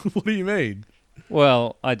what do you mean?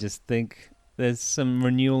 Well, I just think there's some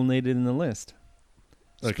renewal needed in the list.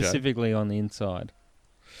 specifically on the inside.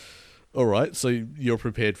 All right, so you're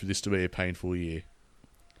prepared for this to be a painful year. Is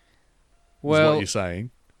Well, what you're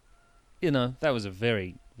saying. that was a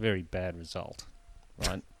very, very bad result,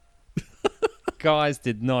 right? Guys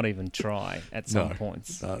did not even try at some No.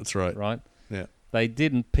 points, That's right. right? Yeah. They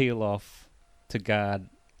didn't peel off to guard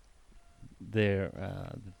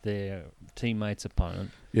their teammate's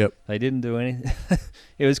opponent. Yep. They didn't do anything.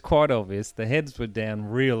 It was quite obvious. The heads were down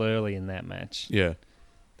real early in that match. Yeah.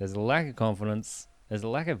 There's a lack of confidence. There's a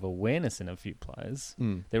lack of awareness in a few players.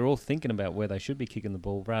 Mm. They're all thinking about where they should be kicking the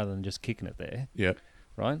ball rather than just kicking it there, Yeah.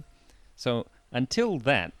 right? So until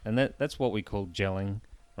that, and that's what we call gelling,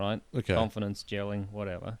 right? Okay. Confidence, gelling,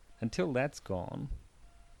 whatever. Until that's gone,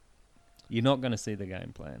 you're not going to see the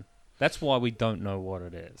game plan. That's why we don't know what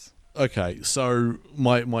it is. Okay, so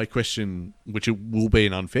my question, which it will be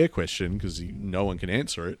an unfair question because no one can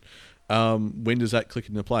answer it, when does that click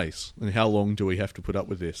into place? And how long do we have to put up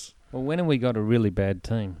with this? Well, when have we got a really bad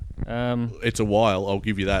team? It's a while, I'll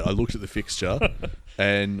give you that. I looked at the fixture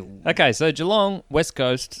and... Okay, so Geelong, West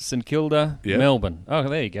Coast, St Kilda, Yeah. Melbourne. Oh,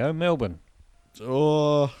 there you go, Melbourne.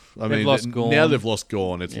 Oh, I They've mean, lost now Gawn. they've lost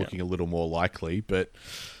Gawn, it's Yeah. looking a little more likely, but...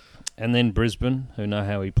 And then Brisbane, who know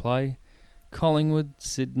how we play. Collingwood,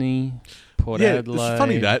 Sydney, Port yeah, Adelaide. it's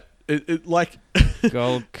funny that. It like...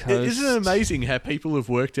 Gold Coast. Isn't it amazing how people have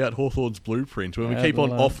worked out Hawthorn's blueprint when we keep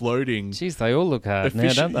on Adelaide. offloading... Jeez, they all look hard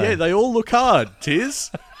now, don't they? Yeah, they all look hard,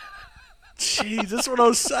 Tiz. Jeez, that's what I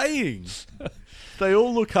was saying. They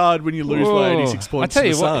all look hard when you lose by 86 I points tell to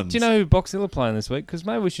you the what, Suns. do you know who Box Hill are playing this week? Because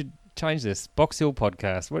maybe we should change this. Box Hill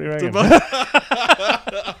podcast. What do you reckon?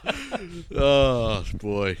 Oh,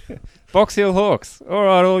 boy. Box Hill Hawks. All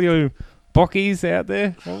right, all you bockies out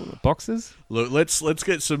there, all the boxers. Look, let's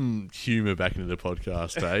get some humour back into the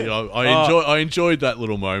podcast, eh? Oh. I enjoyed that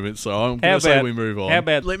little moment, so I'm going to say about- we move on. how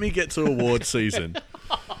about- Let me get to award season.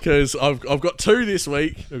 Because I've got two this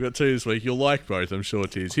week. You'll like both, I'm sure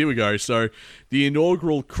it is. Here we go. So the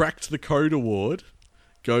inaugural Cracked the Code Award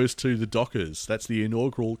goes to the Dockers. That's the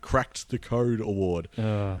inaugural Cracked the Code Award.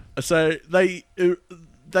 So they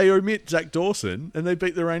omit Zach Dawson and they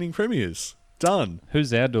beat the reigning premiers. Done.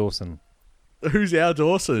 Who's our Dawson? Who's our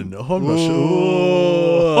Dawson? Oh, I'm not sure.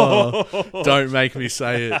 Oh, don't make me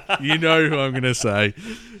say it. You know who I'm going to say.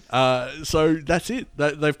 So that's it.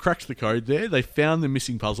 They've cracked the code there. They found the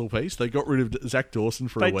missing puzzle piece. They got rid of Zach Dawson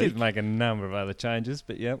for They a week. did make a number of other changes,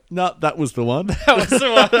 but yep. No, that was the one. That was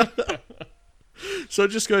the one. So it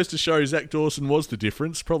just goes to show Zach Dawson was the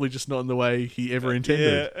difference, probably just not in the way he ever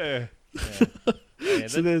intended. Yeah,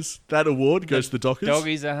 So there's that award goes to the Dockers.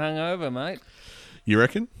 Doggies are hungover, mate. You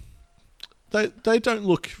reckon? They don't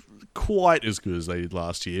look quite as good as they did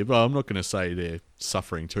last year, but I'm not going to say they're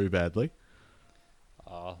suffering too badly.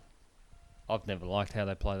 Oh, I've never liked how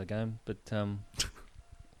they play the game, but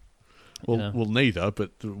Well, neither,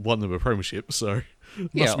 but won them a premiership, so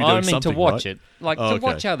yeah, must be doing I mean to something watch right. it, like Oh, to okay.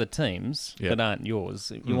 watch other teams Yeah. that aren't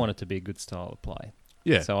yours. You want it to be a good style of play.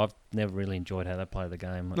 Yeah. So I've never really enjoyed how they play the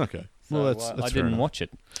game. Okay. So, Well, that's I fair didn't enough. watch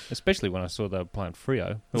it, especially when I saw they were playing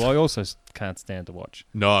Freo, who I also can't stand to watch.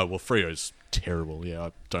 No, well, Freo's terrible. Yeah,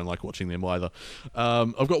 I don't like watching them either.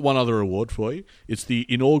 I've got one other award for you. It's the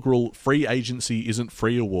inaugural Free Agency Isn't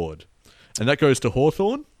Free Award. And that goes to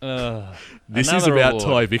Hawthorn. This is Another about award.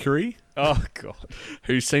 Ty Vickery, Oh God!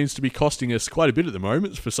 who seems to be costing us quite a bit at the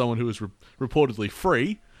moment for someone who is reportedly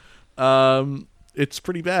free. It's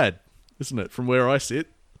pretty bad, isn't it? From where I sit,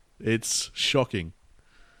 it's shocking.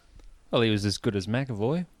 Well, he was as good as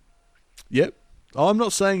McAvoy. Yep. I'm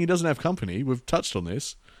not saying he doesn't have company. We've touched on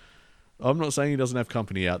this. I'm not saying he doesn't have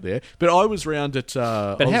company out there. But I was round at...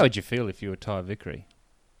 But how would you feel if you were Ty Vickery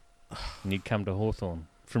and you'd come to Hawthorn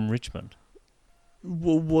from Richmond?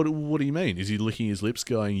 Well, what do you mean? Is he licking his lips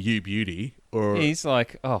going, you beauty? Or He's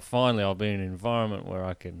like, oh, finally I'll be in an environment where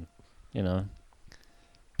I can,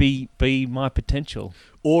 be my potential.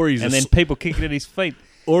 or he's And a, then people kicking at his feet.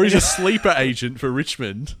 or he's a sleeper agent for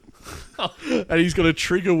Richmond. And he's got a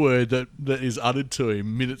trigger word that is uttered to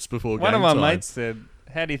him minutes before One game of my time. mates said,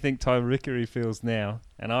 how do you think Ty Vickery feels now?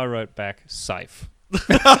 And I wrote back, safe.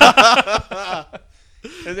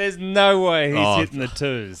 There's no way he's hitting the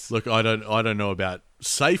twos. Look, I don't know about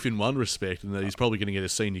safe in one respect, and that he's probably going to get a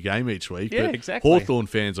senior game each week. Yeah, but exactly. Hawthorn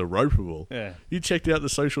fans are ropeable. Yeah. You checked out the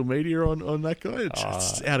social media on that guy?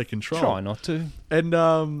 It's out of control. Try not to. And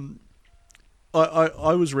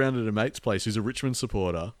I was round at a mate's place who's a Richmond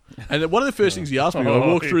supporter, and one of the first things he asked me when I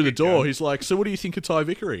walked through the door, he's like, "So what do you think of Ty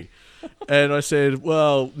Vickery?" And I said,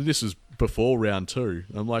 "Well, this is before round 2."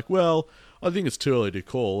 I'm like, "Well, I think it's too early to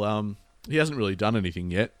call. He hasn't really done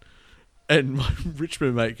anything yet." And my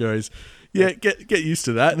Richmond mate goes, "Yeah, get used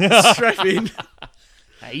to that. Strap in."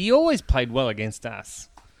 He always played well against us.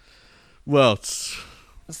 Well,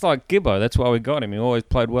 It's like Gibbo. That's why we got him. He always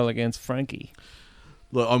played well against Frankie.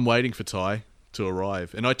 look, I'm waiting for Ty to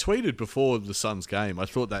arrive. And I tweeted before the Suns game, I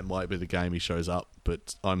thought that might be the game he shows up,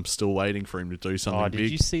 but I'm still waiting for him to do something Did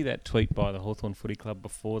big. you see that tweet by the Hawthorn Footy Club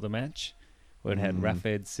before the match? Where it had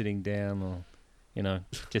Raffed sitting down or,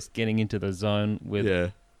 just getting into the zone with Yeah.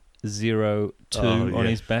 0-2 Oh, on yeah.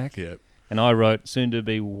 his back. Yeah. And I wrote, soon to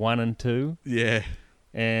be 1 and 2. Yeah.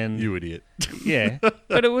 And You idiot. yeah,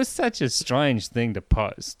 but it was such a strange thing to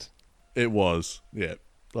post. It was. Yeah.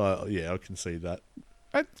 Yeah, I can see that.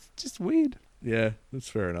 It's just weird. Yeah, that's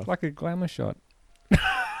fair enough. Like a glamour shot.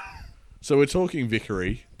 So we're talking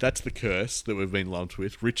Vickery. That's the curse that we've been lumped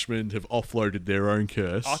with. Richmond have offloaded their own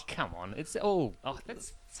curse. Oh, come on. It's all... Oh,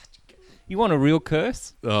 that's such a... You want a real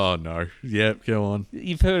curse? Oh, no. Yeah, go on.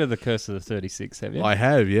 You've heard of the curse of the 36, have you? I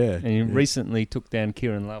have, yeah. And you Yeah. recently took down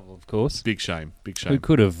Kieran Lovell, of course. Big shame. Big Who shame.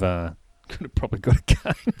 could have probably got a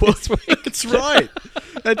game this week. That's right.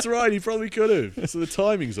 That's right. He probably could have. So the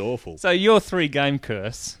timing's awful. So your 3-game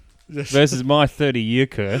curse versus my 30-year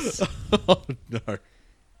curse. Oh, no.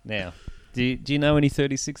 Now, do you know any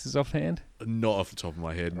 36s offhand? Not off the top of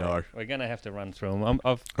my head, no. Right, we're going to have to run through them.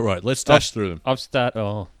 All right, let's dash through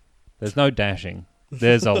them. There's no dashing.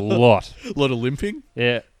 There's a lot. A lot of limping?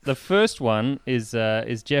 Yeah. The first one is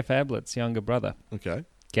Jeff Ablett's younger brother, Okay.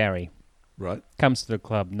 Gary. Right. Comes to the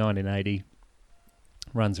club 1980,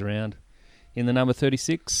 runs around. In the number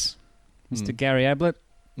 36, Mr. Gary Ablett,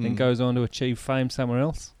 then goes on to achieve fame somewhere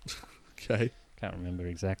else. Okay. Can't remember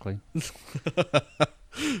exactly.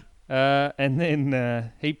 And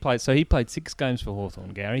then he played 6 games for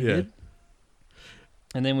Hawthorn, Gary did.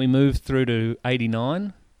 And then we moved through to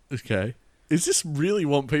 89. Okay. Is this really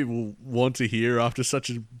what people want to hear after such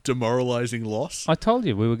a demoralising loss? I told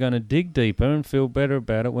you we were going to dig deeper and feel better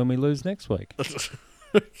about it when we lose next week.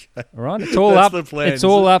 Okay. All right? It's all That's up. the plan, It's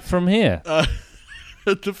all is it? up from here.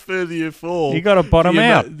 The further you fall. You got to bottom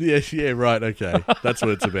out. Yeah, right, okay. That's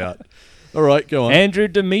what it's about. All right, go on. Andrew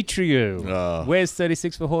Demetriou. Oh. Wears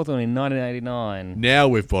 36 for Hawthorn in 1989. Now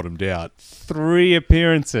we've bottomed out. 3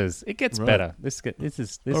 appearances. It gets Right. better. This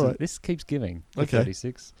All right. keeps giving. For Okay.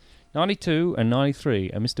 36. 92 and 93.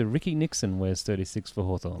 And Mr. Ricky Nixon wears 36 for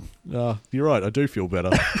Hawthorn. You're right, I do feel better.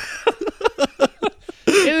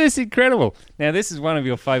 It is incredible. Now, this is one of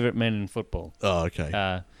your favourite men in football. Oh,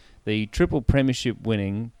 okay. The triple premiership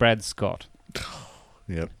winning Brad Scott.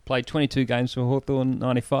 Yep. Played 22 games for Hawthorn,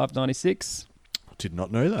 95-96. Did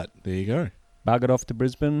not know that. There you go. Buggered off to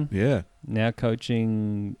Brisbane. Yeah. Now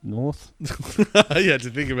coaching North. You had to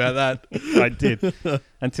think about that. I did.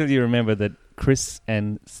 Until you remember that Chris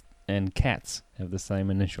and Katz have the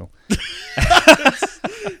same initial.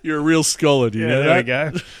 You're a real scholar, do you know there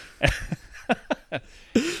that? we go.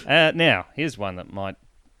 Now, here's one that might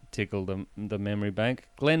tickle the memory bank.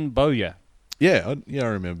 Glenn Bowyer. Yeah, I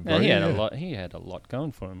remember. Now, he had yeah. a lot. He had a lot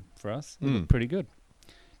going for us. He looked pretty good.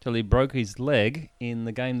 Till he broke his leg in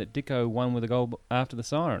the game that Dicko won with a goal after the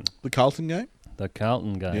siren. The Carlton game? The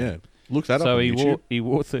Carlton game. Yeah. Look that up So on he YouTube.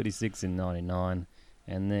 wore 36 in 99,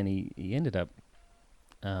 and then he ended up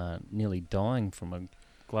nearly dying from a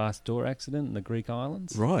glass door accident in the Greek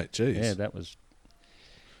islands. Right, jeez. Yeah, that was.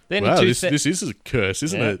 Then Wow, in this is a curse,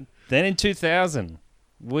 isn't it? Then in 2000,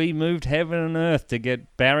 we moved heaven and earth to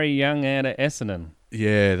get Barry Young out of Essendon,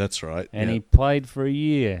 Yeah, that's right. and yeah. he played for a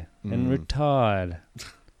year and retired.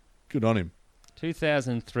 Good on him.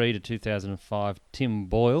 2003 to 2005, Tim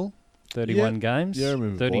Boyle, 31 games, Yeah, I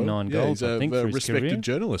remember 39 Boyle. goals, yeah, he's I think, a for his respected career.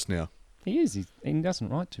 journalist now. He is. He doesn't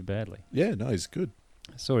write too badly. Yeah, no, he's good.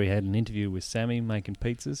 I saw he had an interview with Sammy making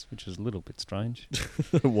pizzas, which was a little bit strange.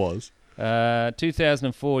 It was.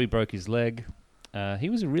 2004, he broke his leg. He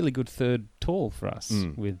was a really good third tall for us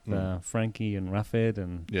with Frankie and Raffed.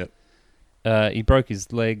 And Yep. he broke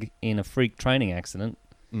his leg in a freak training accident,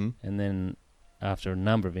 Mm. and then after a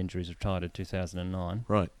number of injuries, retired in 2009.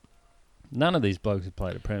 Right. None of these blokes have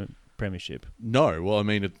played a premiership. No, well, I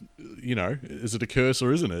mean, is it a curse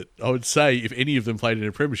or isn't it? I would say if any of them played in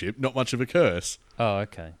a premiership, not much of a curse. Oh,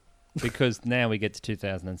 okay. Because now we get to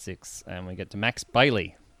 2006, and we get to Max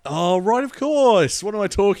Bailey. Oh, right, of course. What am I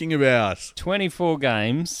talking about? 24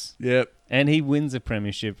 games, Yep. and he wins a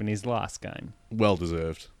premiership in his last game. Well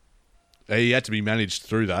deserved. He had to be managed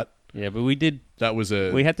through that. Yeah, but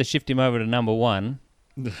we had to shift him over to number 1,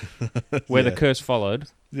 where the curse followed,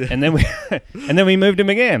 and then we moved him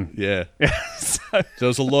again. Yeah. So, There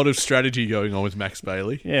was a lot of strategy going on with Max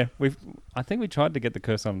Bailey. yeah, I think we tried to get the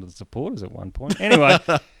curse onto the supporters at one point. Anyway,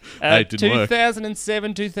 Hey, it didn't work.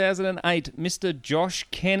 2007, 2008, Mr. Josh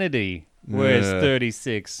Kennedy wears Yeah.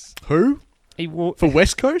 36. Who? He wore For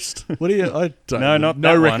West Coast? What do you... I don't no, not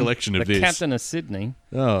no that recollection one. of the this. captain of Sydney,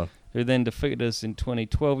 Oh. who then defeated us in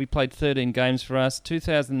 2012. He played 13 games for us.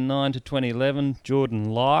 2009 to 2011, Jordan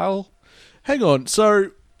Lyle. Hang on.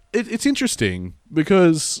 So, it's interesting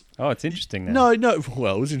because... Oh, it's interesting now. No.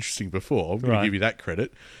 Well, it was interesting before. I'm going Right. to give you that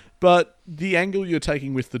credit. But the angle you're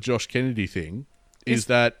taking with the Josh Kennedy thing is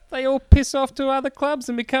that... They all piss off to other clubs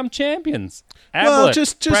and become champions. Well, Ablett,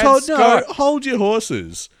 just Brad hold, Scott. hold your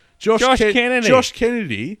horses. Josh Kennedy. Josh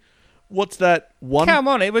Kennedy. What's that one? Come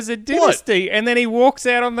on, it was a dynasty, and then he walks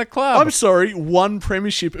out on the club. I'm sorry, one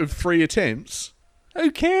premiership of 3 attempts.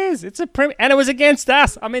 Who cares? It's a and it was against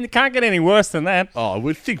us. I mean, it can't get any worse than that. Oh, I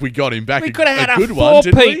would think we got him back. We could have had a good one,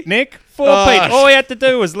 didn't we? four-peat, Nick. Four-peat. All we had to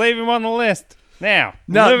do was leave him on the list. Now,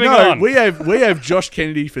 moving on. we have Josh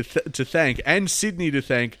Kennedy to thank and Sydney to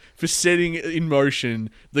thank for setting in motion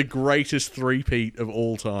the greatest three-peat of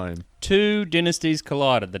all time. 2 dynasties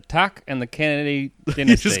collided, the Tuck and the Kennedy dynasty.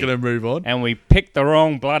 You're just going to move on? And we picked the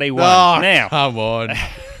wrong bloody one. Oh, Now, come on.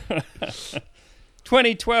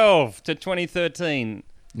 2012 to 2013,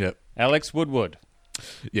 Yep. Alex Woodward.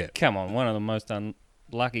 Yeah. Come on, one of the most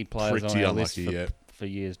unlucky players Pretty on our unlucky, list yeah. for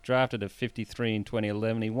years. Drafted at 53 in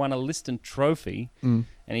 2011. He won a Liston Trophy, and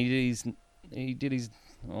he did his.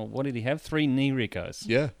 Oh, what did he have? 3 knee recos.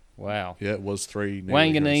 Yeah. Wow. Yeah, it was 3.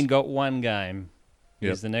 Wanganeen got 1 game. Yep.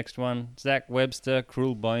 Here's the next one. Zach Webster,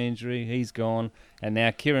 cruel by injury. He's gone. And now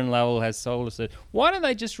Kieran Lowell has sold us. Why don't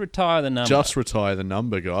they just retire the number? Just retire the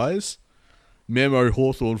number, guys. Memo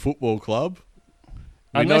Hawthorn Football Club.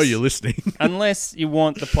 We know Unless- you're listening. Unless you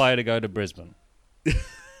want the player to go to Brisbane.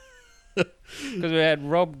 Because we had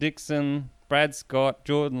Rob Dixon, Brad Scott,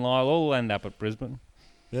 Jordan Lyle all end up at Brisbane.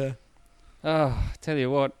 Yeah. Oh, tell you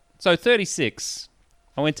what. So 36.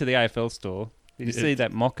 I went to the AFL store. Did you see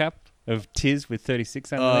that mock-up of Tiz with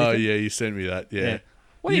 36 underneath Oh, it? yeah, you sent me that. Yeah. Yeah.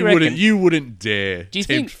 What do you reckon? You wouldn't dare Do you tempt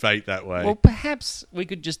think- fate that way. Well, perhaps we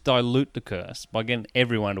could just dilute the curse by getting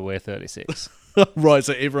everyone to wear 36. Right,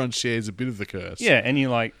 so everyone shares a bit of the curse. Yeah, and you're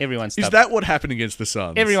like, everyone stubs. Is that what happened against the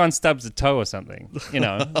Suns? Everyone stubs a toe or something, you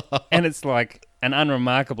know, and it's like an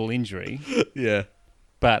unremarkable injury, Yeah.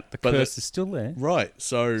 but the But curse is still there. Right,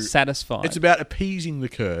 so Satisfied. it's about appeasing the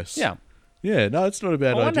curse. Yeah. Yeah, no, it's not a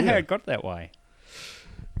bad I wonder idea. how it got that way.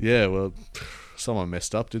 Yeah, well, someone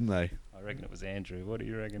messed up, didn't they? I reckon it was Andrew. What do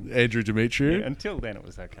you reckon? Andrew Demetriou? Yeah, until then, it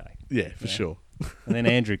was okay. Yeah, for sure. And then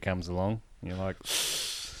Andrew comes along, and you're like,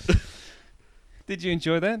 did you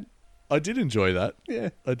enjoy that? I did enjoy that. Yeah,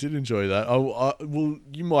 I did enjoy that. Well,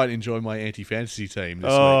 you might enjoy my anti-fantasy team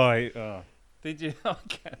this week. Did you?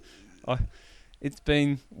 Okay. It's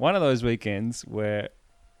been one of those weekends where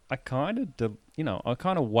I kind of, I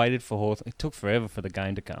kind of waited for Hawthorn. It took forever for the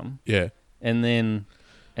game to come, Yeah. and then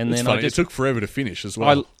It's I funny. just It took forever to finish as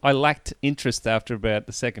well. I lacked interest after about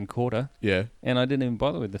the second quarter, Yeah. and I didn't even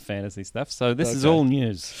bother with the fantasy stuff. So this is Okay. all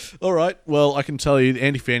news. All right. Well, I can tell you the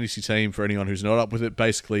anti-fantasy team, for anyone who's not up with it,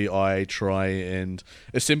 basically I try and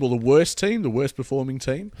assemble the worst team, the worst performing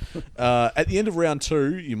team. At the end of round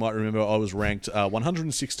 2, you might remember I was ranked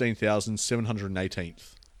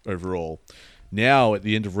 116,718th overall. Now, at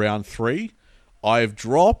the end of round 3, I've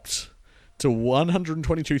dropped to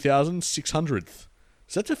 122,600th.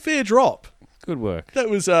 So that's a fair drop. Good work. That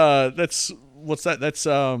was what's that? That's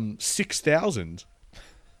 6,000.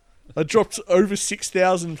 I dropped over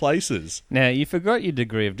 6,000 places. Now you forgot your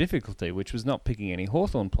degree of difficulty, which was not picking any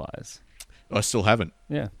Hawthorn players. I still haven't.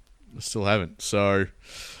 Yeah. So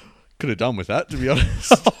could have done with that, to be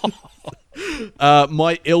honest.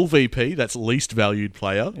 My LVP, that's least valued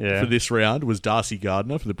player for this round, was Darcy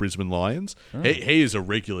Gardner for the Brisbane Lions. Oh. He is a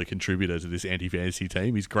regular contributor to this anti-fantasy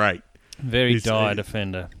team. He's great. Very dire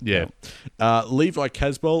defender. Yeah. Levi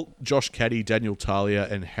Casbolt, Josh Caddy, Daniel Talia,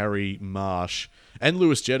 and Harry Marsh, and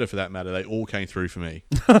Lewis Jetta, for that matter, they all came through for me.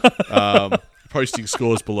 Posting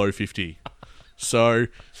scores below 50. So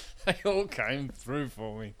They all came through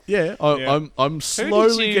for me. yeah, I'm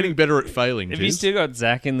slowly getting better at failing. Have you still got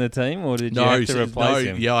Zach in the team, or did you have to replace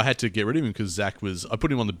him? Yeah, I had to get rid of him because Zach was. I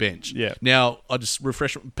put him on the bench. Yeah. Now I just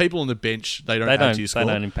refresh people on the bench. They don't add to your score.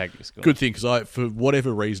 They don't impact your score. Good thing because for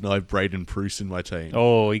whatever reason I have Braden Pruce in my team.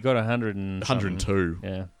 Oh, he got 102.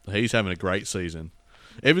 Yeah. He's having a great season.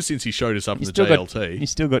 Ever since he showed us up in the JLT. You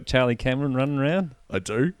still got Charlie Cameron running around? I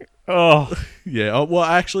do. Oh. Yeah. Well,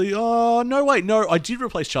 actually, no, wait. No, I did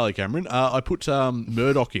replace Charlie Cameron. I put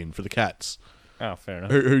Murdoch in for the Cats. Oh, fair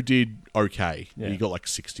enough. Who did okay. Yeah. He got like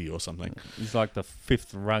 60 or something. He's like the 5th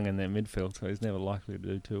rung in their midfield, so he's never likely to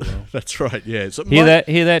do too well. That's right, yeah. So Hear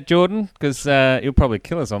that, Jordan? Because he'll probably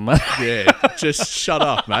kill us on Monday. Yeah, just shut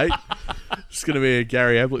up, mate. It's going to be a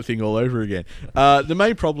Gary Ablett thing all over again. The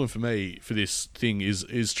main problem for me for this thing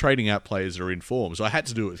is trading out players that are in form. So I had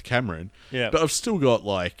to do it with Cameron. Yeah. But I've still got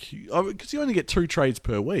because you only get 2 trades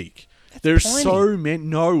per week. That's There's plenty. so many.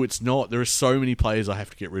 No, it's not. There are so many players I have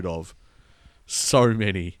to get rid of. So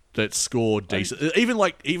many that score decent. Even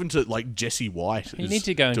to Jesse White. You is need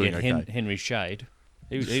to go and doing get okay. Henry Shade.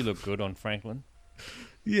 He looked good on Franklin.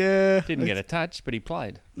 Yeah. Didn't get a touch, but he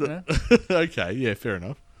played. You know? Okay, yeah, fair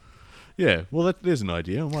enough. Yeah, well, there's an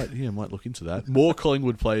idea. I might look into that. More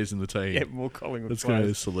Collingwood players in the team. Yeah, more Collingwood That's going to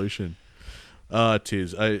be the players. solution.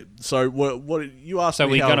 Tis. So what you asked So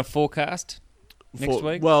me? we're how- going to forecast next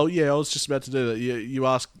week? Well, yeah, I was just about to do that. You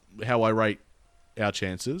asked how I rate our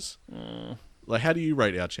chances. How do you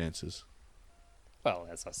rate our chances? Well,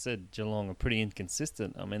 as I said, Geelong are pretty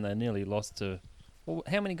inconsistent. I mean, they nearly lost to... Well,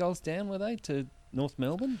 how many goals down were they to North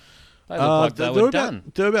Melbourne? They looked like they were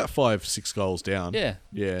done. They were about 5-6 goals down. Yeah.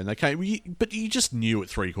 Yeah, and they came. But you just knew at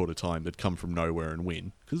 3/4 time they'd come from nowhere and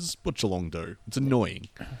win because it's what Geelong do. It's annoying.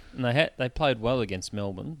 And they played well against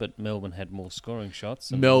Melbourne, but Melbourne had more scoring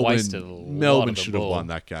shots and wasted a lot Melbourne of the should have ball. won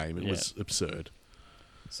that game. It Yeah. was absurd.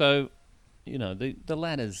 So, the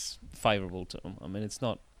ladder's favourable to them. I mean, it's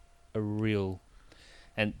not a real...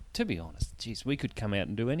 And to be honest, geez, we could come out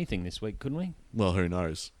and do anything this week, couldn't we? Well, who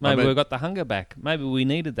knows? Maybe we've got the hunger back. Maybe we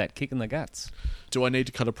needed that kick in the guts. Do I need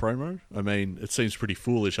to cut a promo? I mean, it seems pretty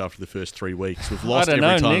foolish after the first 3 weeks. We've I lost don't every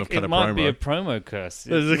know, time Nick. I've cut It a might promo. be a promo curse.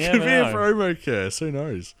 It You could never be a know. promo curse. Who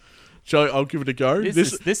knows? I'll give it a go.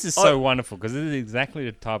 This is so wonderful because this is exactly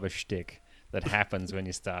the type of shtick that happens when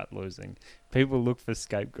you start losing. People look for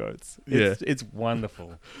scapegoats. It's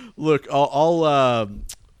wonderful. Look,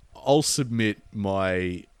 I'll submit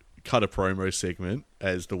my cut a promo segment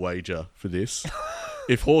as the wager for this.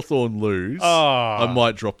 If Hawthorn lose, I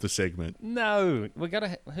might drop the segment. No, we got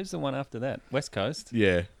to. Who's the one after that? West Coast.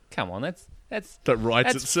 Yeah, Come on, that's that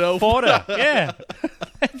writes that's itself. fodder. Yeah,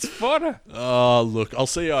 that's fodder. Oh, look, I'll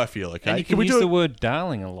see how I feel. Okay, And you can we use do the it? word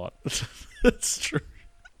 "darling" a lot. That's true.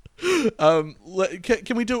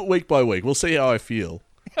 Can we do it week by week? We'll see how I feel.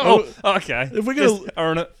 Oh, okay. If we're gonna- Just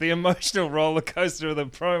on the emotional roller coaster of the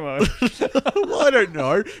promo. Well, I don't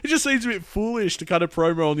know. It just seems a bit foolish to cut a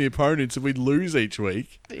promo on the opponents if we lose each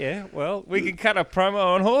week. Yeah, well, we can cut a promo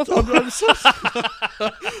on Hawthorn.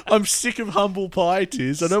 I'm sick of humble pie,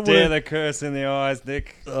 Tiz. I don't Stare want. the curse in the eyes,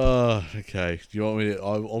 Nick. Okay. Do you want me to?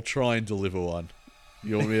 I'll try and deliver one.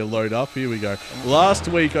 You want me to load up? Here we go. Last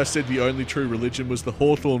week I said the only true religion was the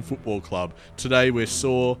Hawthorn Football Club. Today we're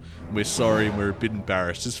sore, we're sorry, and we're a bit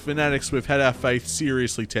embarrassed. As fanatics, we've had our faith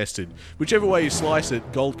seriously tested. Whichever way you slice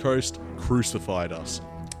it, Gold Coast crucified us.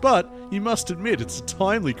 But you must admit it's a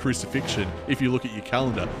timely crucifixion if you look at your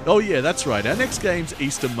calendar. Oh yeah, that's right. Our next game's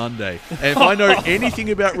Easter Monday. And if I know anything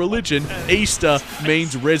about religion, Easter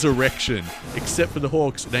means resurrection. Except for the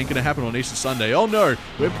Hawks, it ain't going to happen on Easter Sunday. Oh no,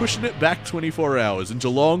 we're pushing it back 24 hours. And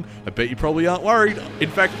Geelong, I bet you probably aren't worried. In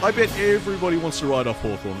fact, I bet everybody wants to write off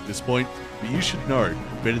Hawthorn at this point. But you should know,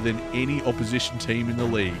 better than any opposition team in the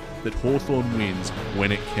league, that Hawthorn wins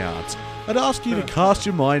when it counts. I'd ask you to cast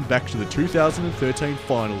your mind back to the 2013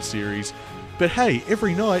 final series. But hey,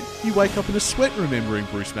 every night you wake up in a sweat remembering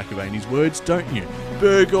Bruce McAvaney's words, don't you?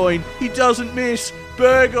 Burgoyne, he doesn't miss!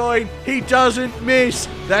 Burgoyne, he doesn't miss!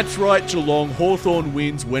 That's right, Geelong, Hawthorn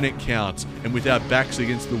wins when it counts. And with our backs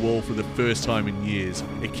against the wall for the first time in years,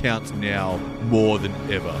 it counts now more than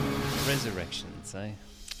ever. Resurrections, eh?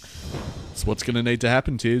 It's what's going to need to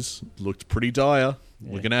happen, Tiz. Looked pretty dire.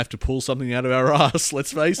 Yeah. We're going to have to pull something out of our ass,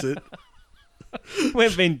 let's face it.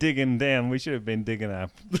 We've been digging down. We should have been digging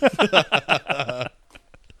up.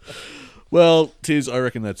 Well, Tiz, I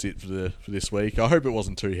reckon that's it for this week. I hope it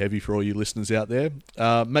wasn't too heavy for all you listeners out there.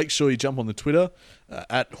 Make sure you jump on the Twitter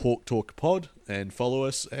at Hawk Talk Pod and follow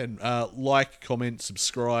us and like, comment,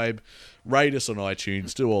 subscribe, rate us on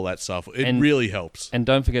iTunes, do all that stuff. It really helps. And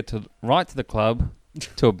don't forget to write to the club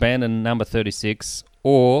to abandon number 36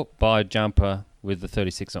 or buy a jumper with the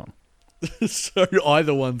 36 on. So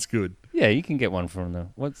either one's good. Yeah, you can get one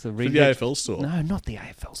from what's the For reject? the AFL store. No, not the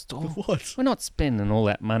AFL store. What? We're not spending all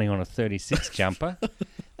that money on a 36 jumper.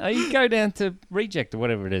 No, you go down to Reject or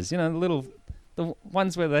whatever it is. The the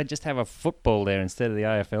ones where they just have a football there instead of the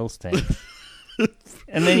AFL's team.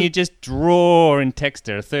 And then you just draw in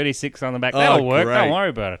Texter a 36 on the back. That'll work. Great. Don't worry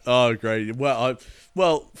about it. Oh, great.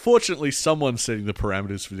 Well, fortunately, someone's setting the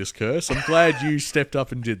parameters for this curse. I'm glad you stepped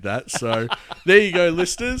up and did that. So there you go,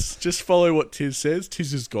 listeners. Just follow what Tiz says.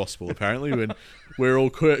 Tiz is gospel, apparently, when where all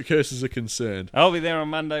curses are concerned. I'll be there on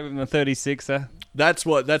Monday with my 36er. That's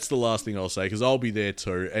the last thing I'll say, because I'll be there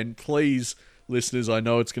too. And please listeners, I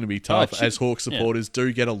know it's going to be tough. As Hawk supporters,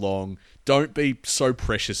 do get along. Don't be so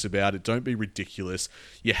precious about it. Don't be ridiculous.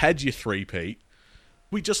 You had your three-peat.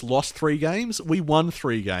 We just lost 3 games. We won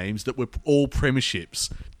 3 games that were all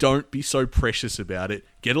premierships. Don't be so precious about it.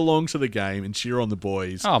 Get along to the game and cheer on the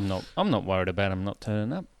boys. Oh, I'm not worried about them not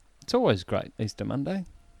turning up. It's always great, Easter Monday.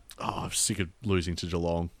 Oh, I'm sick of losing to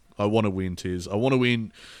Geelong. I want to win, Tiz. I want to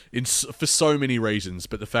win for so many reasons,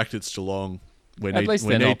 but the fact it's Geelong, At least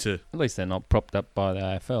they're not propped up by the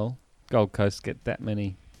AFL. Gold Coast get that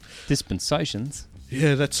many dispensations.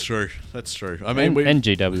 Yeah, that's true. That's true. I mean, and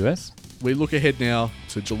GWS. We look ahead now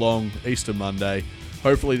to Geelong Easter Monday.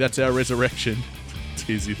 Hopefully that's our resurrection.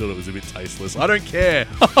 Tiz, you thought it was a bit tasteless. I don't care.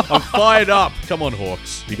 I'm fired up. Come on,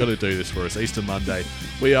 Hawks. You got to do this for us. Easter Monday.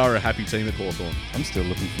 We are a happy team at Hawthorn. I'm still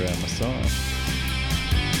looking for our Messiah.